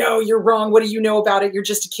 no, you're wrong. What do you know about it? You're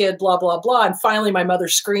just a kid, blah, blah, blah. And finally, my mother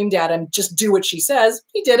screamed at him, just do what she says.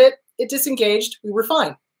 He did it. It disengaged. We were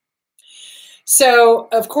fine. So,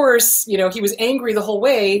 of course, you know, he was angry the whole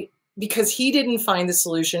way because he didn't find the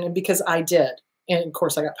solution and because I did. And of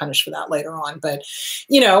course I got punished for that later on, but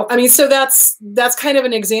you know, I mean, so that's kind of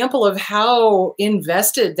an example of how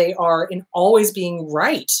invested they are in always being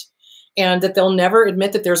right and that they'll never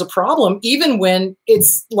admit that there's a problem, even when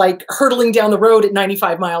it's like hurtling down the road at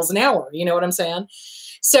 95 miles an hour. You know what I'm saying?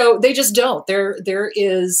 So they just don't. There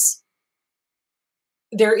is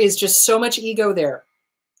just so much ego there.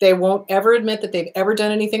 They won't ever admit that they've ever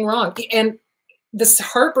done anything wrong. And this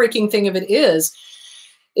heartbreaking thing of it is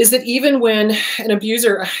that even when an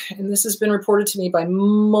abuser, and this has been reported to me by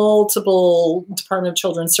multiple Department of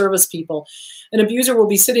Children's Service people, an abuser will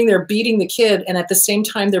be sitting there beating the kid, and at the same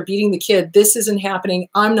time they're beating the kid, this isn't happening,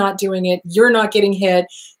 I'm not doing it, you're not getting hit,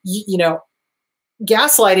 you know,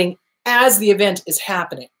 gaslighting as the event is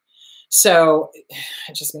happening. So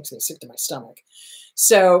it just makes me sick to my stomach.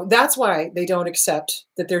 So that's why they don't accept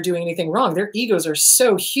that they're doing anything wrong. Their egos are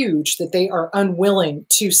so huge that they are unwilling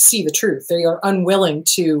to see the truth. They are unwilling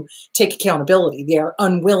to take accountability. They are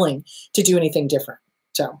unwilling to do anything different.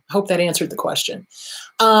 So I hope that answered the question.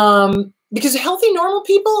 Because healthy, normal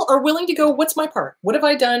people are willing to go, what's my part? What have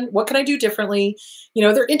I done? What can I do differently? You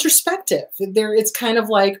know, they're introspective. It's kind of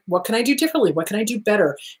like, what can I do differently? What can I do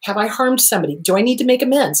better? Have I harmed somebody? Do I need to make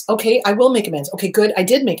amends? Okay, I will make amends. Okay, good. I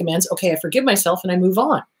did make amends. Okay, I forgive myself and I move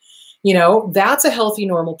on. You know, that's a healthy,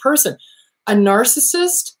 normal person. A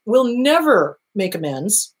narcissist will never make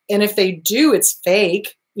amends. And if they do, it's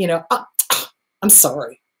fake. You know, I'm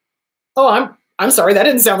sorry. Oh, I'm sorry. That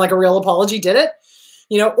didn't sound like a real apology, did it?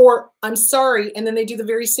 You know, or I'm sorry. And then they do the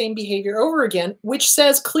very same behavior over again, which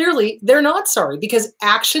says clearly they're not sorry, because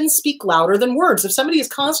actions speak louder than words. If somebody is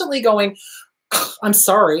constantly going, I'm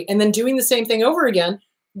sorry, and then doing the same thing over again,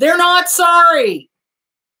 they're not sorry.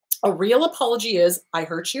 A real apology is, I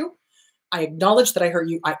hurt you. I acknowledge that I hurt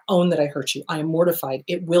you. I own that I hurt you. I am mortified.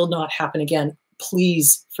 It will not happen again.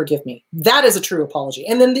 Please forgive me. That is a true apology.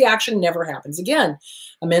 And then the action never happens again.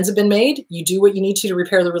 Amends have been made. You do what you need to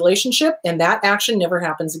repair the relationship, and that action never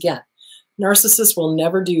happens again. Narcissists will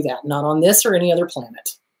never do that, not on this or any other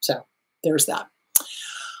planet. So there's that.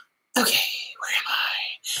 Okay, where am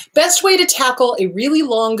I? Best way to tackle a really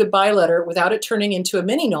long goodbye letter without it turning into a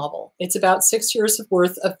mini novel. It's about 6 years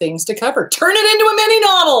worth of things to cover. Turn it into a mini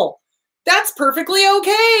novel. That's perfectly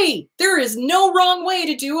okay. There is no wrong way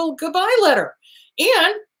to do a goodbye letter.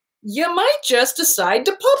 And you might just decide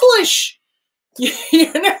to publish,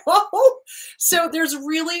 you know? So there's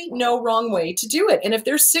really no wrong way to do it. And if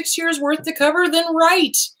there's 6 years worth to cover, then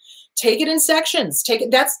write. Take it in sections. Take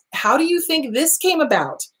it. That's, how do you think this came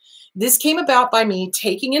about? This came about by me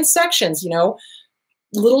taking in sections, you know,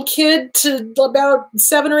 little kid to about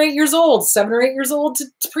 7 or 8 years old, 7 or 8 years old to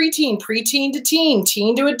preteen, preteen to teen,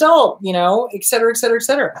 teen to adult, you know, et cetera, et cetera, et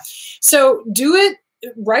cetera. So do it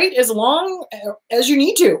right as long as you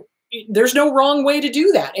need to. There's no wrong way to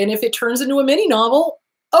do that. And if it turns into a mini novel,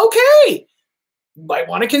 okay, might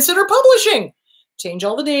want to consider publishing. Change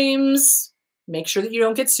all the names, make sure that you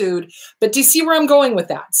don't get sued. But do you see where I'm going with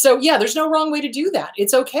that? So yeah, there's no wrong way to do that.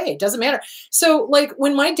 It's okay. It doesn't matter. So like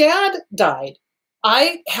when my dad died,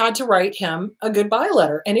 I had to write him a goodbye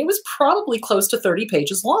letter, and it was probably close to 30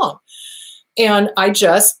 pages long. And I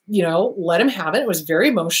just, you know, let him have it. It was very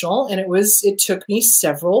emotional, and it took me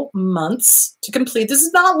several months to complete. This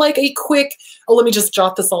is not like a quick, oh, let me just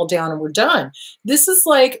jot this all down and we're done. This is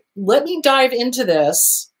like, let me dive into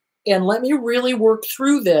this and let me really work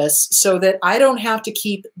through this so that I don't have to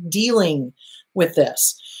keep dealing with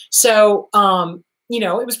this. So, you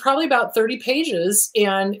know, it was probably about 30 pages,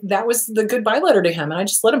 and that was the goodbye letter to him. And I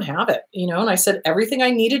just let him have it, you know, and I said everything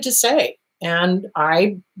I needed to say. And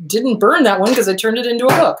I didn't burn that one because I turned it into a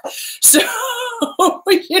book. So,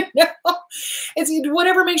 you know, it's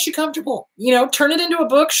whatever makes you comfortable. You know, turn it into a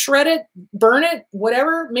book, shred it, burn it,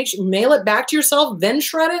 whatever makes you, mail it back to yourself, then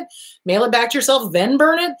shred it, mail it back to yourself, then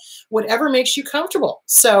burn it, whatever makes you comfortable.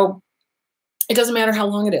 So it doesn't matter how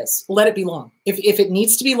long it is. Let it be long. If it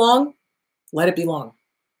needs to be long, let it be long.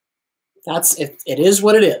 That's, it is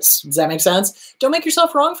what it is. Does that make sense? Don't make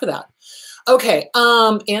yourself wrong for that. Okay.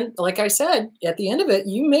 And like I said, at the end of it,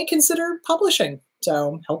 you may consider publishing.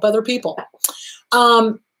 So help other people.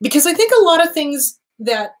 Because I think a lot of things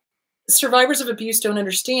that survivors of abuse don't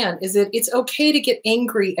understand is that it's okay to get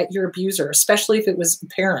angry at your abuser, especially if it was a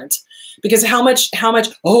parent. Because how much,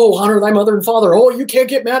 oh, honor thy mother and father. Oh, you can't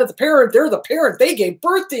get mad at the parent. They're the parent. They gave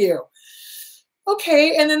birth to you.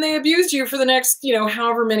 Okay, and then they abused you for the next, you know,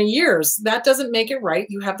 however many years. That doesn't make it right.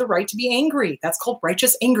 You have the right to be angry. That's called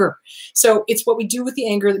righteous anger. So it's what we do with the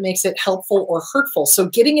anger that makes it helpful or hurtful. So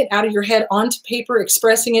getting it out of your head onto paper,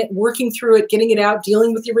 expressing it, working through it, getting it out,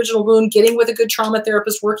 dealing with the original wound, getting with a good trauma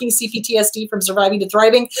therapist, working CPTSD from Surviving to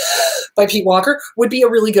Thriving by Pete Walker would be a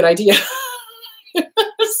really good idea.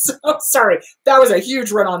 So sorry, that was a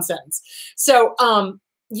huge run-on sentence. So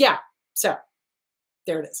yeah, so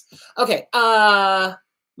there it is. Okay.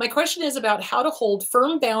 My question is about how to hold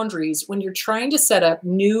firm boundaries when you're trying to set up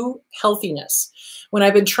new healthiness. When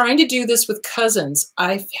I've been trying to do this with cousins,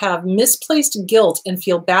 I have misplaced guilt and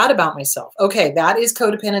feel bad about myself. Okay, that is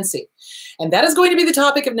codependency. And that is going to be the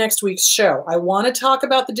topic of next week's show. I want to talk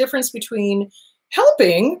about the difference between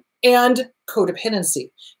helping and codependency,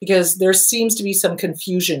 because there seems to be some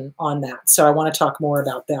confusion on that. So I want to talk more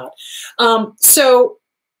about that. So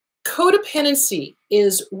codependency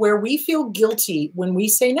is where we feel guilty when we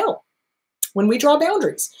say no, when we draw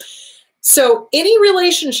boundaries. So any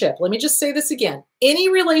relationship, let me just say this again, any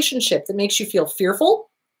relationship that makes you feel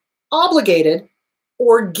fearful, obligated,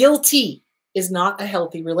 or guilty is not a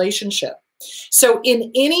healthy relationship. So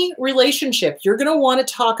in any relationship, you're going to want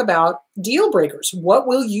to talk about deal breakers. What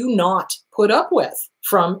will you not put up with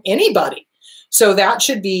from anybody? So that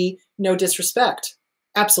should be no disrespect.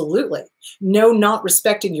 Absolutely. No, not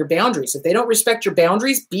respecting your boundaries. If they don't respect your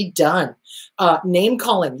boundaries, be done. Name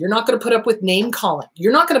calling. You're not going to put up with name calling.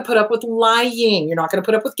 You're not going to put up with lying. You're not going to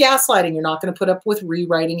put up with gaslighting. You're not going to put up with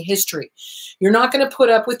rewriting history. You're not going to put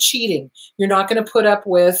up with cheating. You're not going to put up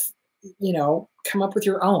with, you know, come up with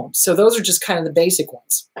your own. So those are just kind of the basic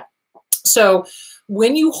ones. So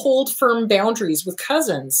when you hold firm boundaries with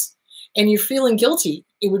cousins and you're feeling guilty,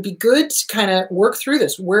 it would be good to kind of work through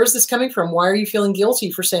this. Where is this coming from? Why are you feeling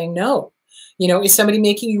guilty for saying no? You know, is somebody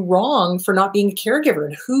making you wrong for not being a caregiver?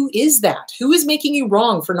 And who is that? Who is making you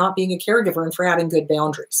wrong for not being a caregiver and for having good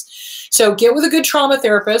boundaries? So get with a good trauma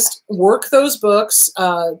therapist, work those books,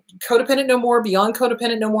 Codependent No More, Beyond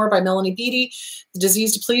Codependent No More by Melanie Beattie, The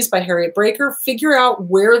Disease to Please by Harriet Breaker. Figure out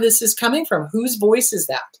where this is coming from. Whose voice is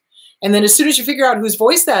that? And then as soon as you figure out whose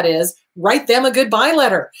voice that is, write them a goodbye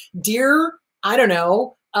letter. Dear, I don't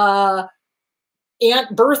know,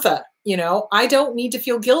 Aunt Bertha, you know, I don't need to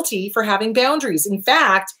feel guilty for having boundaries. In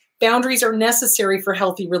fact, boundaries are necessary for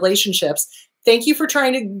healthy relationships. Thank you for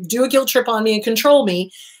trying to do a guilt trip on me and control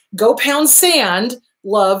me. Go pound sand,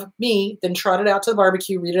 love me, then trot it out to the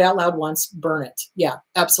barbecue, read it out loud once, burn it. Yeah,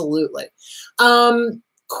 absolutely.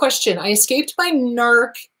 Question, I escaped my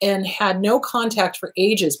narc and had no contact for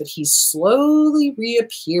ages, but he slowly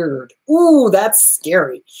reappeared. Ooh, that's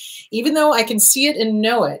scary. Even though I can see it and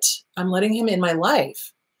know it, I'm letting him in my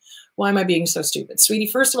life. Why am I being so stupid? Sweetie,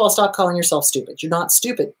 first of all, stop calling yourself stupid. You're not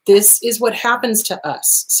stupid. This is what happens to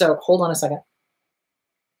us. So hold on a second.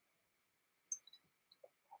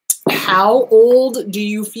 How old do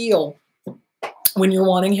you feel when you're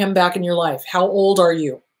wanting him back in your life? How old are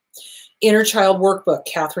you? Inner Child Workbook,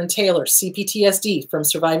 Catherine Taylor, CPTSD, From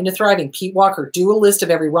Surviving to Thriving, Pete Walker. Do a list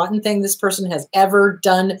of every rotten thing this person has ever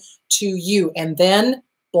done to you, and then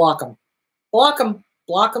block them. Block them,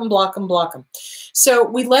 block them, block them, block them. So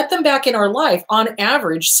we let them back in our life on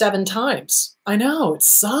average 7 times. I know, it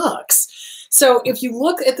sucks. So if you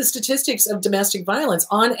look at the statistics of domestic violence,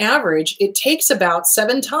 on average, it takes about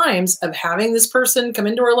 7 times of having this person come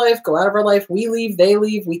into our life, go out of our life, we leave, they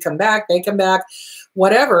leave, we come back, they come back,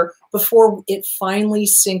 whatever, before it finally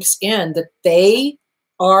sinks in that they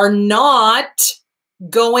are not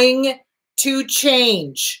going to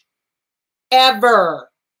change ever.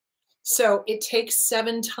 So it takes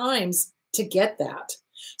 7 times to get that.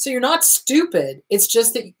 So you're not stupid. It's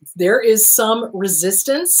just that there is some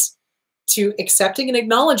resistance to accepting and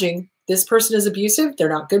acknowledging this person is abusive. They're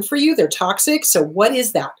not good for you. They're toxic. So what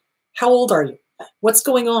is that? How old are you? What's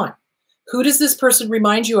going on? Who does this person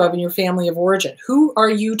remind you of in your family of origin? Who are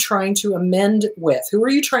you trying to amend with? Who are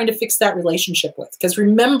you trying to fix that relationship with? Because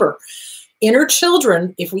remember, inner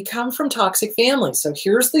children, if we come from toxic families, so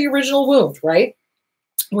here's the original wound, right?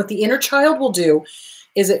 What the inner child will do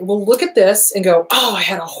is it will look at this and go, oh, I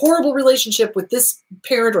had a horrible relationship with this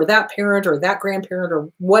parent or that grandparent or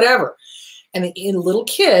whatever. And the little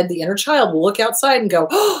kid, the inner child, will look outside and go,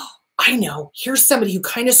 oh, I know, here's somebody who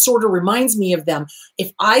kind of sort of reminds me of them.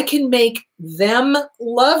 If I can make them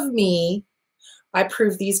love me, I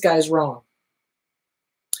prove these guys wrong.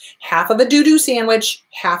 Half of a doo-doo sandwich,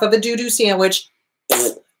 half of a doo-doo sandwich,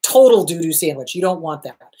 total doo-doo sandwich. You don't want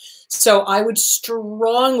that. So I would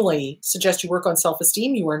strongly suggest you work on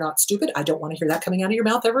self-esteem. You are not stupid. I don't want to hear that coming out of your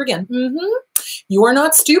mouth ever again. You are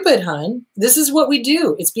not stupid, hun. This is what we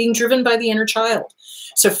do. It's being driven by the inner child.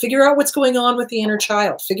 So figure out what's going on with the inner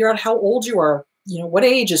child. Figure out how old you are. You know, what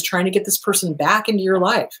age is trying to get this person back into your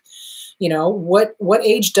life? You know, what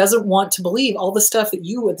age doesn't want to believe all the stuff that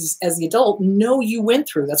you as the adult know you went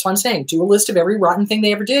through? That's what I'm saying. Do a list of every rotten thing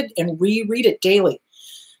they ever did and reread it daily.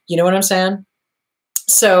 You know what I'm saying?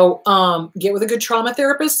 So get with a good trauma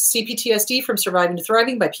therapist. CPTSD, From Surviving to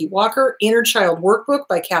Thriving by Pete Walker. Inner Child Workbook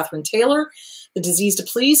by Catherine Taylor. The Disease to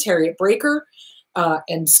Please, Harriet Breaker.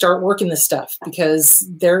 And start working this stuff, because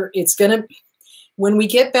when we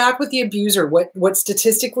get back with the abuser, what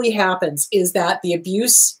statistically happens is that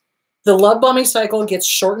the love bombing cycle gets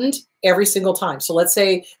shortened every single time. So let's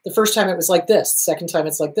say the first time it was like this, the second time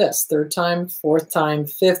it's like this, third time, fourth time,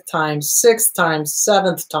 fifth time, sixth time,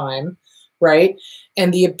 seventh time, right?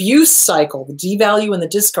 And the abuse cycle, the devalue and the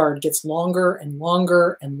discard, gets longer and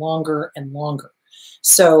longer and longer and longer.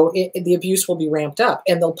 So the abuse will be ramped up,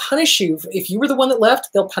 and they'll punish you. If you were the one that left,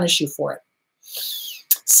 they'll punish you for it.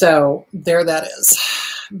 So there that is.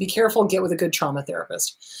 Be careful, get with a good trauma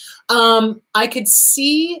therapist. I could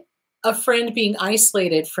see a friend being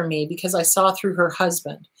isolated from me because I saw through her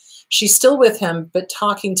husband. She's still with him, but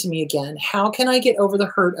talking to me again. How can I get over the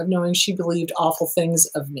hurt of knowing she believed awful things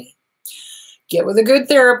of me? Get with a good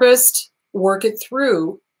therapist, work it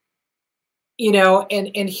through. You know,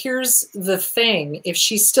 and here's the thing. If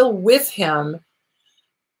she's still with him,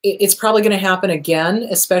 it's probably going to happen again,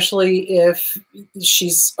 especially if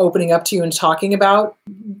she's opening up to you and talking about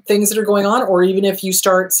things that are going on, or even if you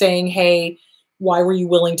start saying, hey, why were you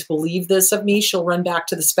willing to believe this of me? She'll run back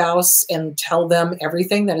to the spouse and tell them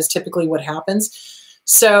everything. That is typically what happens.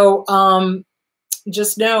 So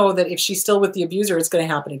just know that if she's still with the abuser, it's going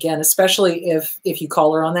to happen again, especially if you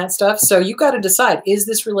call her on that stuff. So you got to decide, is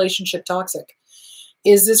this relationship toxic?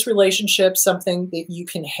 Is this relationship something that you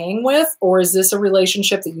can hang with, or is this a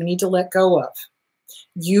relationship that you need to let go of?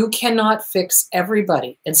 You cannot fix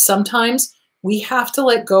everybody. And sometimes we have to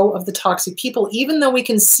let go of the toxic people, even though we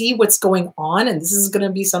can see what's going on. And this is going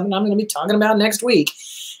to be something I'm going to be talking about next week.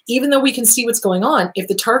 Even though we can see what's going on, if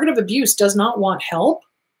the target of abuse does not want help,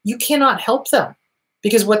 you cannot help them.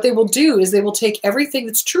 Because what they will do is they will take everything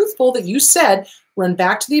that's truthful that you said, run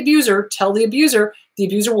back to the abuser, tell the abuser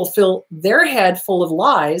will fill their head full of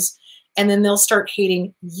lies, and then they'll start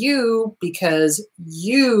hating you because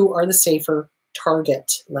you are the safer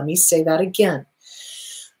target. Let me say that again.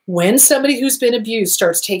 When somebody who's been abused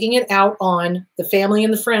starts taking it out on the family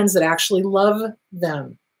and the friends that actually love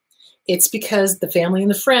them, it's because the family and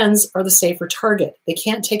the friends are the safer target. They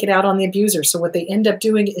can't take it out on the abuser. So what they end up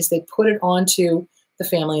doing is they put it onto the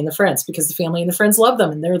family and the friends, because the family and the friends love them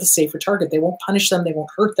and they're the safer target. They won't punish them. They won't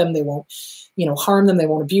hurt them. They won't, harm them. They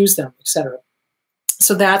won't abuse them, etc.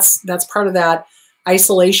 So that's part of that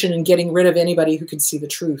isolation and getting rid of anybody who can see the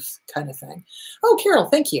truth kind of thing. Oh, Carol,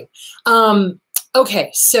 thank you. Okay,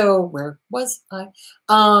 so where was I?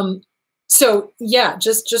 So yeah,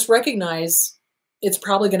 just recognize it's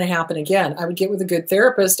probably going to happen again. I would get with a good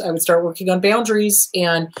therapist. I would start working on boundaries.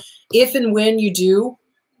 And if and when you do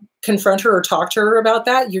confront her or talk to her about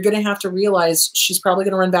that, you're going to have to realize she's probably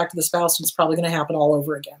going to run back to the spouse and it's probably going to happen all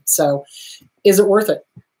over again. So is it worth it?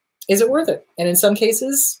 Is it worth it? And in some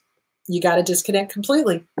cases, you got to disconnect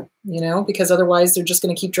completely, because otherwise they're just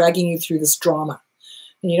going to keep dragging you through this drama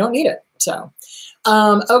and you don't need it. So,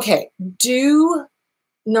 okay. Do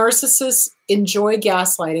narcissists enjoy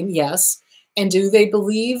gaslighting? Yes. And do they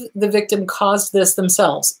believe the victim caused this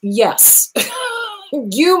themselves? Yes.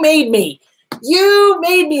 You made me. You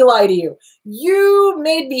made me lie to you. You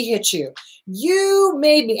made me hit you. You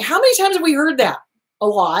made me. How many times have we heard that? A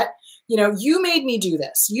lot. You made me do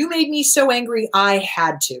this. You made me so angry I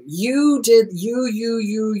had to. You did,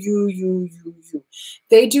 you.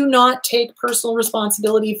 They do not take personal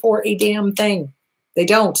responsibility for a damn thing. They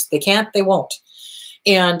don't. They can't. They won't.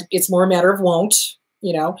 And it's more a matter of won't,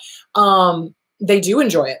 They do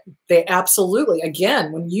enjoy it. They absolutely.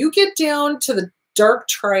 Again, when you get down to the dark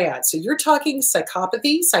triad, so you're talking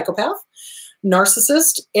psychopathy, psychopath,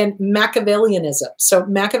 narcissist, and Machiavellianism. So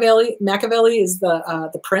Machiavelli is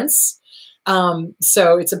the prince.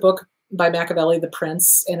 So it's a book by Machiavelli, The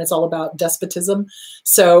Prince, and it's all about despotism.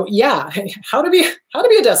 So yeah, how to be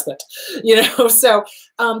a despot, So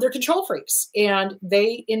they're control freaks, and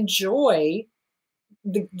they enjoy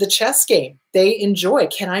the chess game. They enjoy,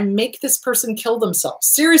 can I make this person kill themselves?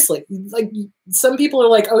 Seriously, like some people are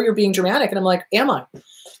like, oh, you're being dramatic. And I'm like, am I?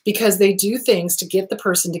 Because they do things to get the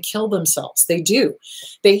person to kill themselves. They do.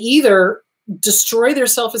 They either destroy their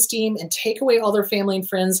self-esteem and take away all their family and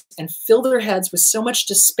friends and fill their heads with so much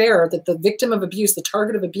despair that the victim of abuse, the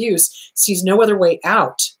target of abuse, sees no other way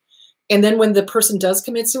out. And then when the person does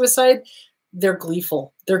commit suicide, they're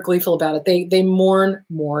gleeful. They're gleeful about it. They mourn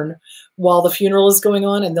while the funeral is going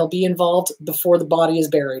on, and they'll be involved before the body is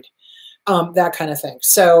buried. That kind of thing.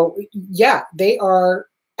 So yeah, they are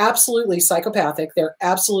absolutely psychopathic. They're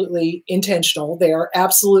absolutely intentional. They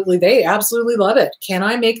absolutely love it. Can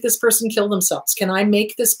I make this person kill themselves? Can I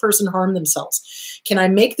make this person harm themselves? Can I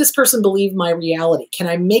make this person believe my reality? Can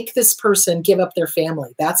I make this person give up their family?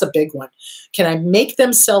 That's a big one. Can I make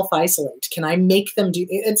them self-isolate? Can I make them do,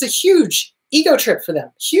 it's a huge ego trip for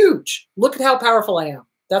them. Huge. Look at how powerful I am.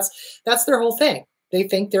 That's their whole thing. They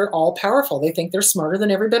think they're all powerful. They think they're smarter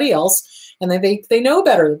than everybody else, and they know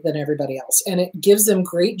better than everybody else. And it gives them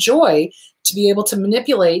great joy to be able to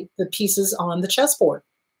manipulate the pieces on the chessboard.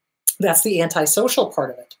 That's the antisocial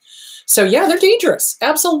part of it. So yeah, they're dangerous.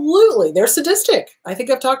 Absolutely. They're sadistic. I think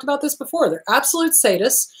I've talked about this before. They're absolute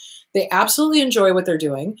sadists. They absolutely enjoy what they're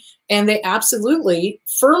doing. And they absolutely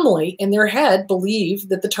firmly in their head believe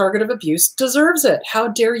that the target of abuse deserves it. How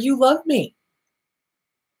dare you love me?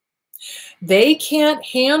 They can't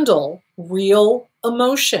handle real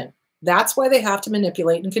emotion. That's why they have to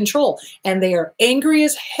manipulate and control. And they are angry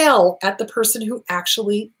as hell at the person who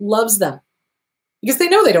actually loves them because they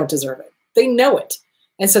know they don't deserve it. They know it.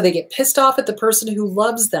 And so they get pissed off at the person who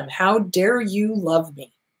loves them. How dare you love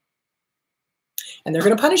me? And they're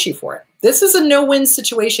going to punish you for it. This is a no-win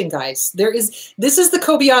situation, guys. This is the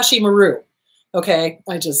Kobayashi Maru. Okay,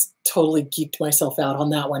 I just totally geeked myself out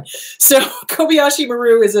on that one. So Kobayashi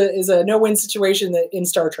Maru is a no-win situation in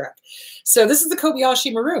Star Trek. So this is the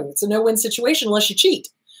Kobayashi Maru. It's a no-win situation unless you cheat.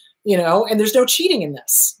 and there's no cheating in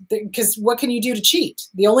this, because what can you do to cheat?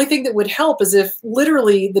 The only thing that would help is if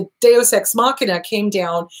literally the Deus Ex Machina came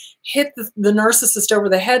down, hit the narcissist over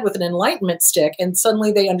the head with an enlightenment stick, and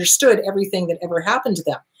suddenly they understood everything that ever happened to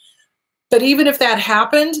them. But even if that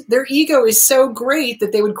happened, their ego is so great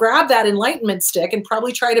that they would grab that enlightenment stick and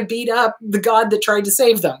probably try to beat up the God that tried to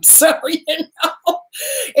save them. So,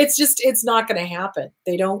 it's not going to happen.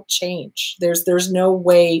 They don't change. There's no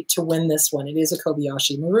way to win this one. It is a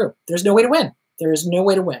Kobayashi Maru. There's no way to win. There is no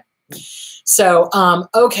way to win. So,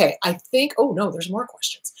 okay, I think, oh no, there's more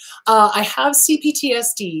questions. I have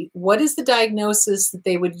CPTSD. What is the diagnosis that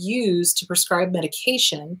they would use to prescribe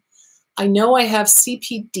medication? I know I have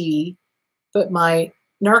CPD, but my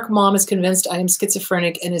narc mom is convinced I am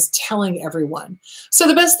schizophrenic and is telling everyone. So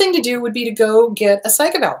the best thing to do would be to go get a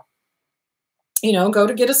psych eval. Go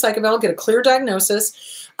to get a psych eval, get a clear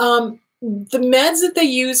diagnosis. The meds that they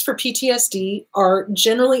use for PTSD are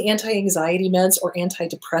generally anti-anxiety meds or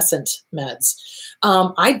antidepressant meds.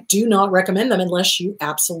 I do not recommend them unless you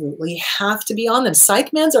absolutely have to be on them.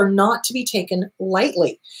 Psych meds are not to be taken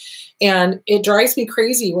lightly. And it drives me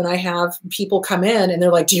crazy when I have people come in and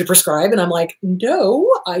they're like, do you prescribe? And I'm like,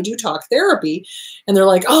 no, I do talk therapy. And they're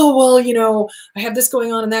like, oh, well, I have this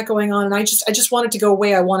going on and that going on. And I just want it to go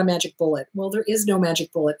away. I want a magic bullet. Well, there is no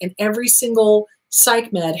magic bullet. And every single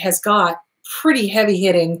psych med has got pretty heavy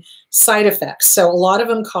hitting side effects. So a lot of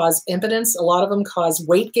them cause impotence. A lot of them cause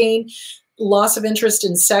weight gain, loss of interest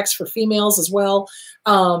in sex for females as well.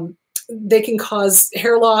 They can cause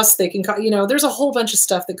hair loss. They can, there's a whole bunch of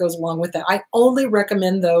stuff that goes along with that. I only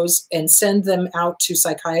recommend those and send them out to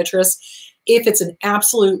psychiatrists if it's an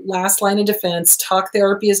absolute last line of defense. Talk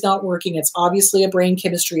therapy is not working. It's obviously a brain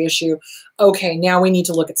chemistry issue. Okay, now we need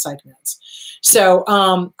to look at psych meds. So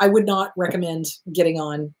I would not recommend getting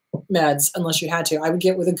on meds unless you had to. I would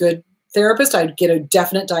get with a good therapist. I'd get a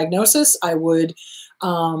definite diagnosis. I would,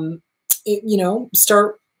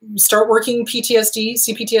 start working PTSD,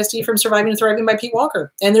 CPTSD from Surviving and Thriving by Pete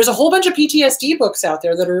Walker. And there's a whole bunch of PTSD books out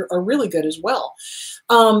there that are really good as well.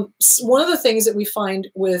 One of the things that we find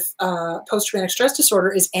with post-traumatic stress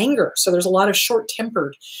disorder is anger. So there's a lot of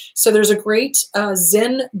short-tempered. So there's a great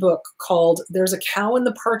Zen book called There's a Cow in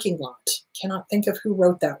the Parking Lot. Cannot think of who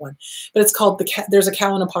wrote that one, but it's called There's a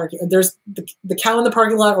Cow in the Parking. There's the cow in the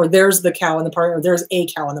parking lot, or there's the cow in the park, or there's a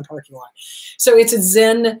cow in the parking lot. So it's a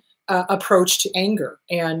Zen approach to anger.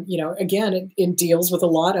 And, again, it deals with a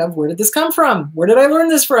lot of, where did this come from? Where did I learn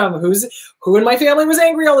this from? Who in my family was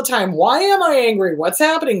angry all the time? Why am I angry? What's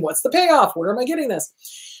happening? What's the payoff? Where am I getting this?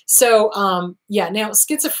 So, now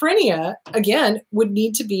schizophrenia, again, would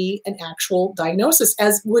need to be an actual diagnosis,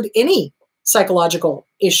 as would any psychological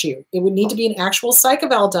issue. It would need to be an actual psych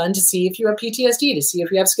eval done to see if you have PTSD, to see if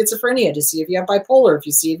you have schizophrenia, to see if you have bipolar,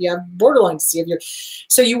 see if you have borderline, to see if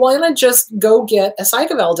so you want to just go get a psych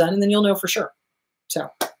eval done, and then you'll know for sure. So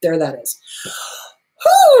there that is.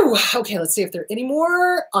 Whew. Okay, let's see if there are any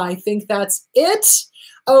more. I think that's it.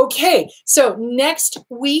 Okay, so next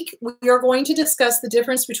week we are going to discuss the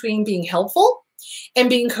difference between being helpful and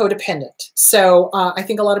being codependent. So I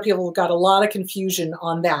think a lot of people have got a lot of confusion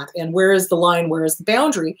on that. And where is the line? Where is the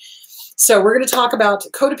boundary? So we're going to talk about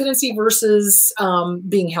codependency versus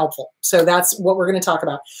being helpful. So that's what we're going to talk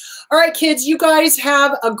about. All right, kids, you guys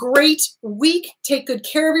have a great week. Take good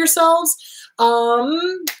care of yourselves.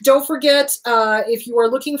 Don't forget, if you are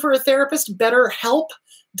looking for a therapist,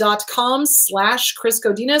 betterhelp.com/Chris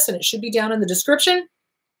Godinez, and it should be down in the description.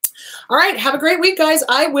 All right, have a great week, guys.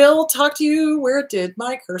 I will talk to you. Where did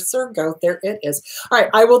my cursor go? There it is. All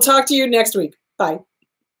right, I will talk to you next week. Bye.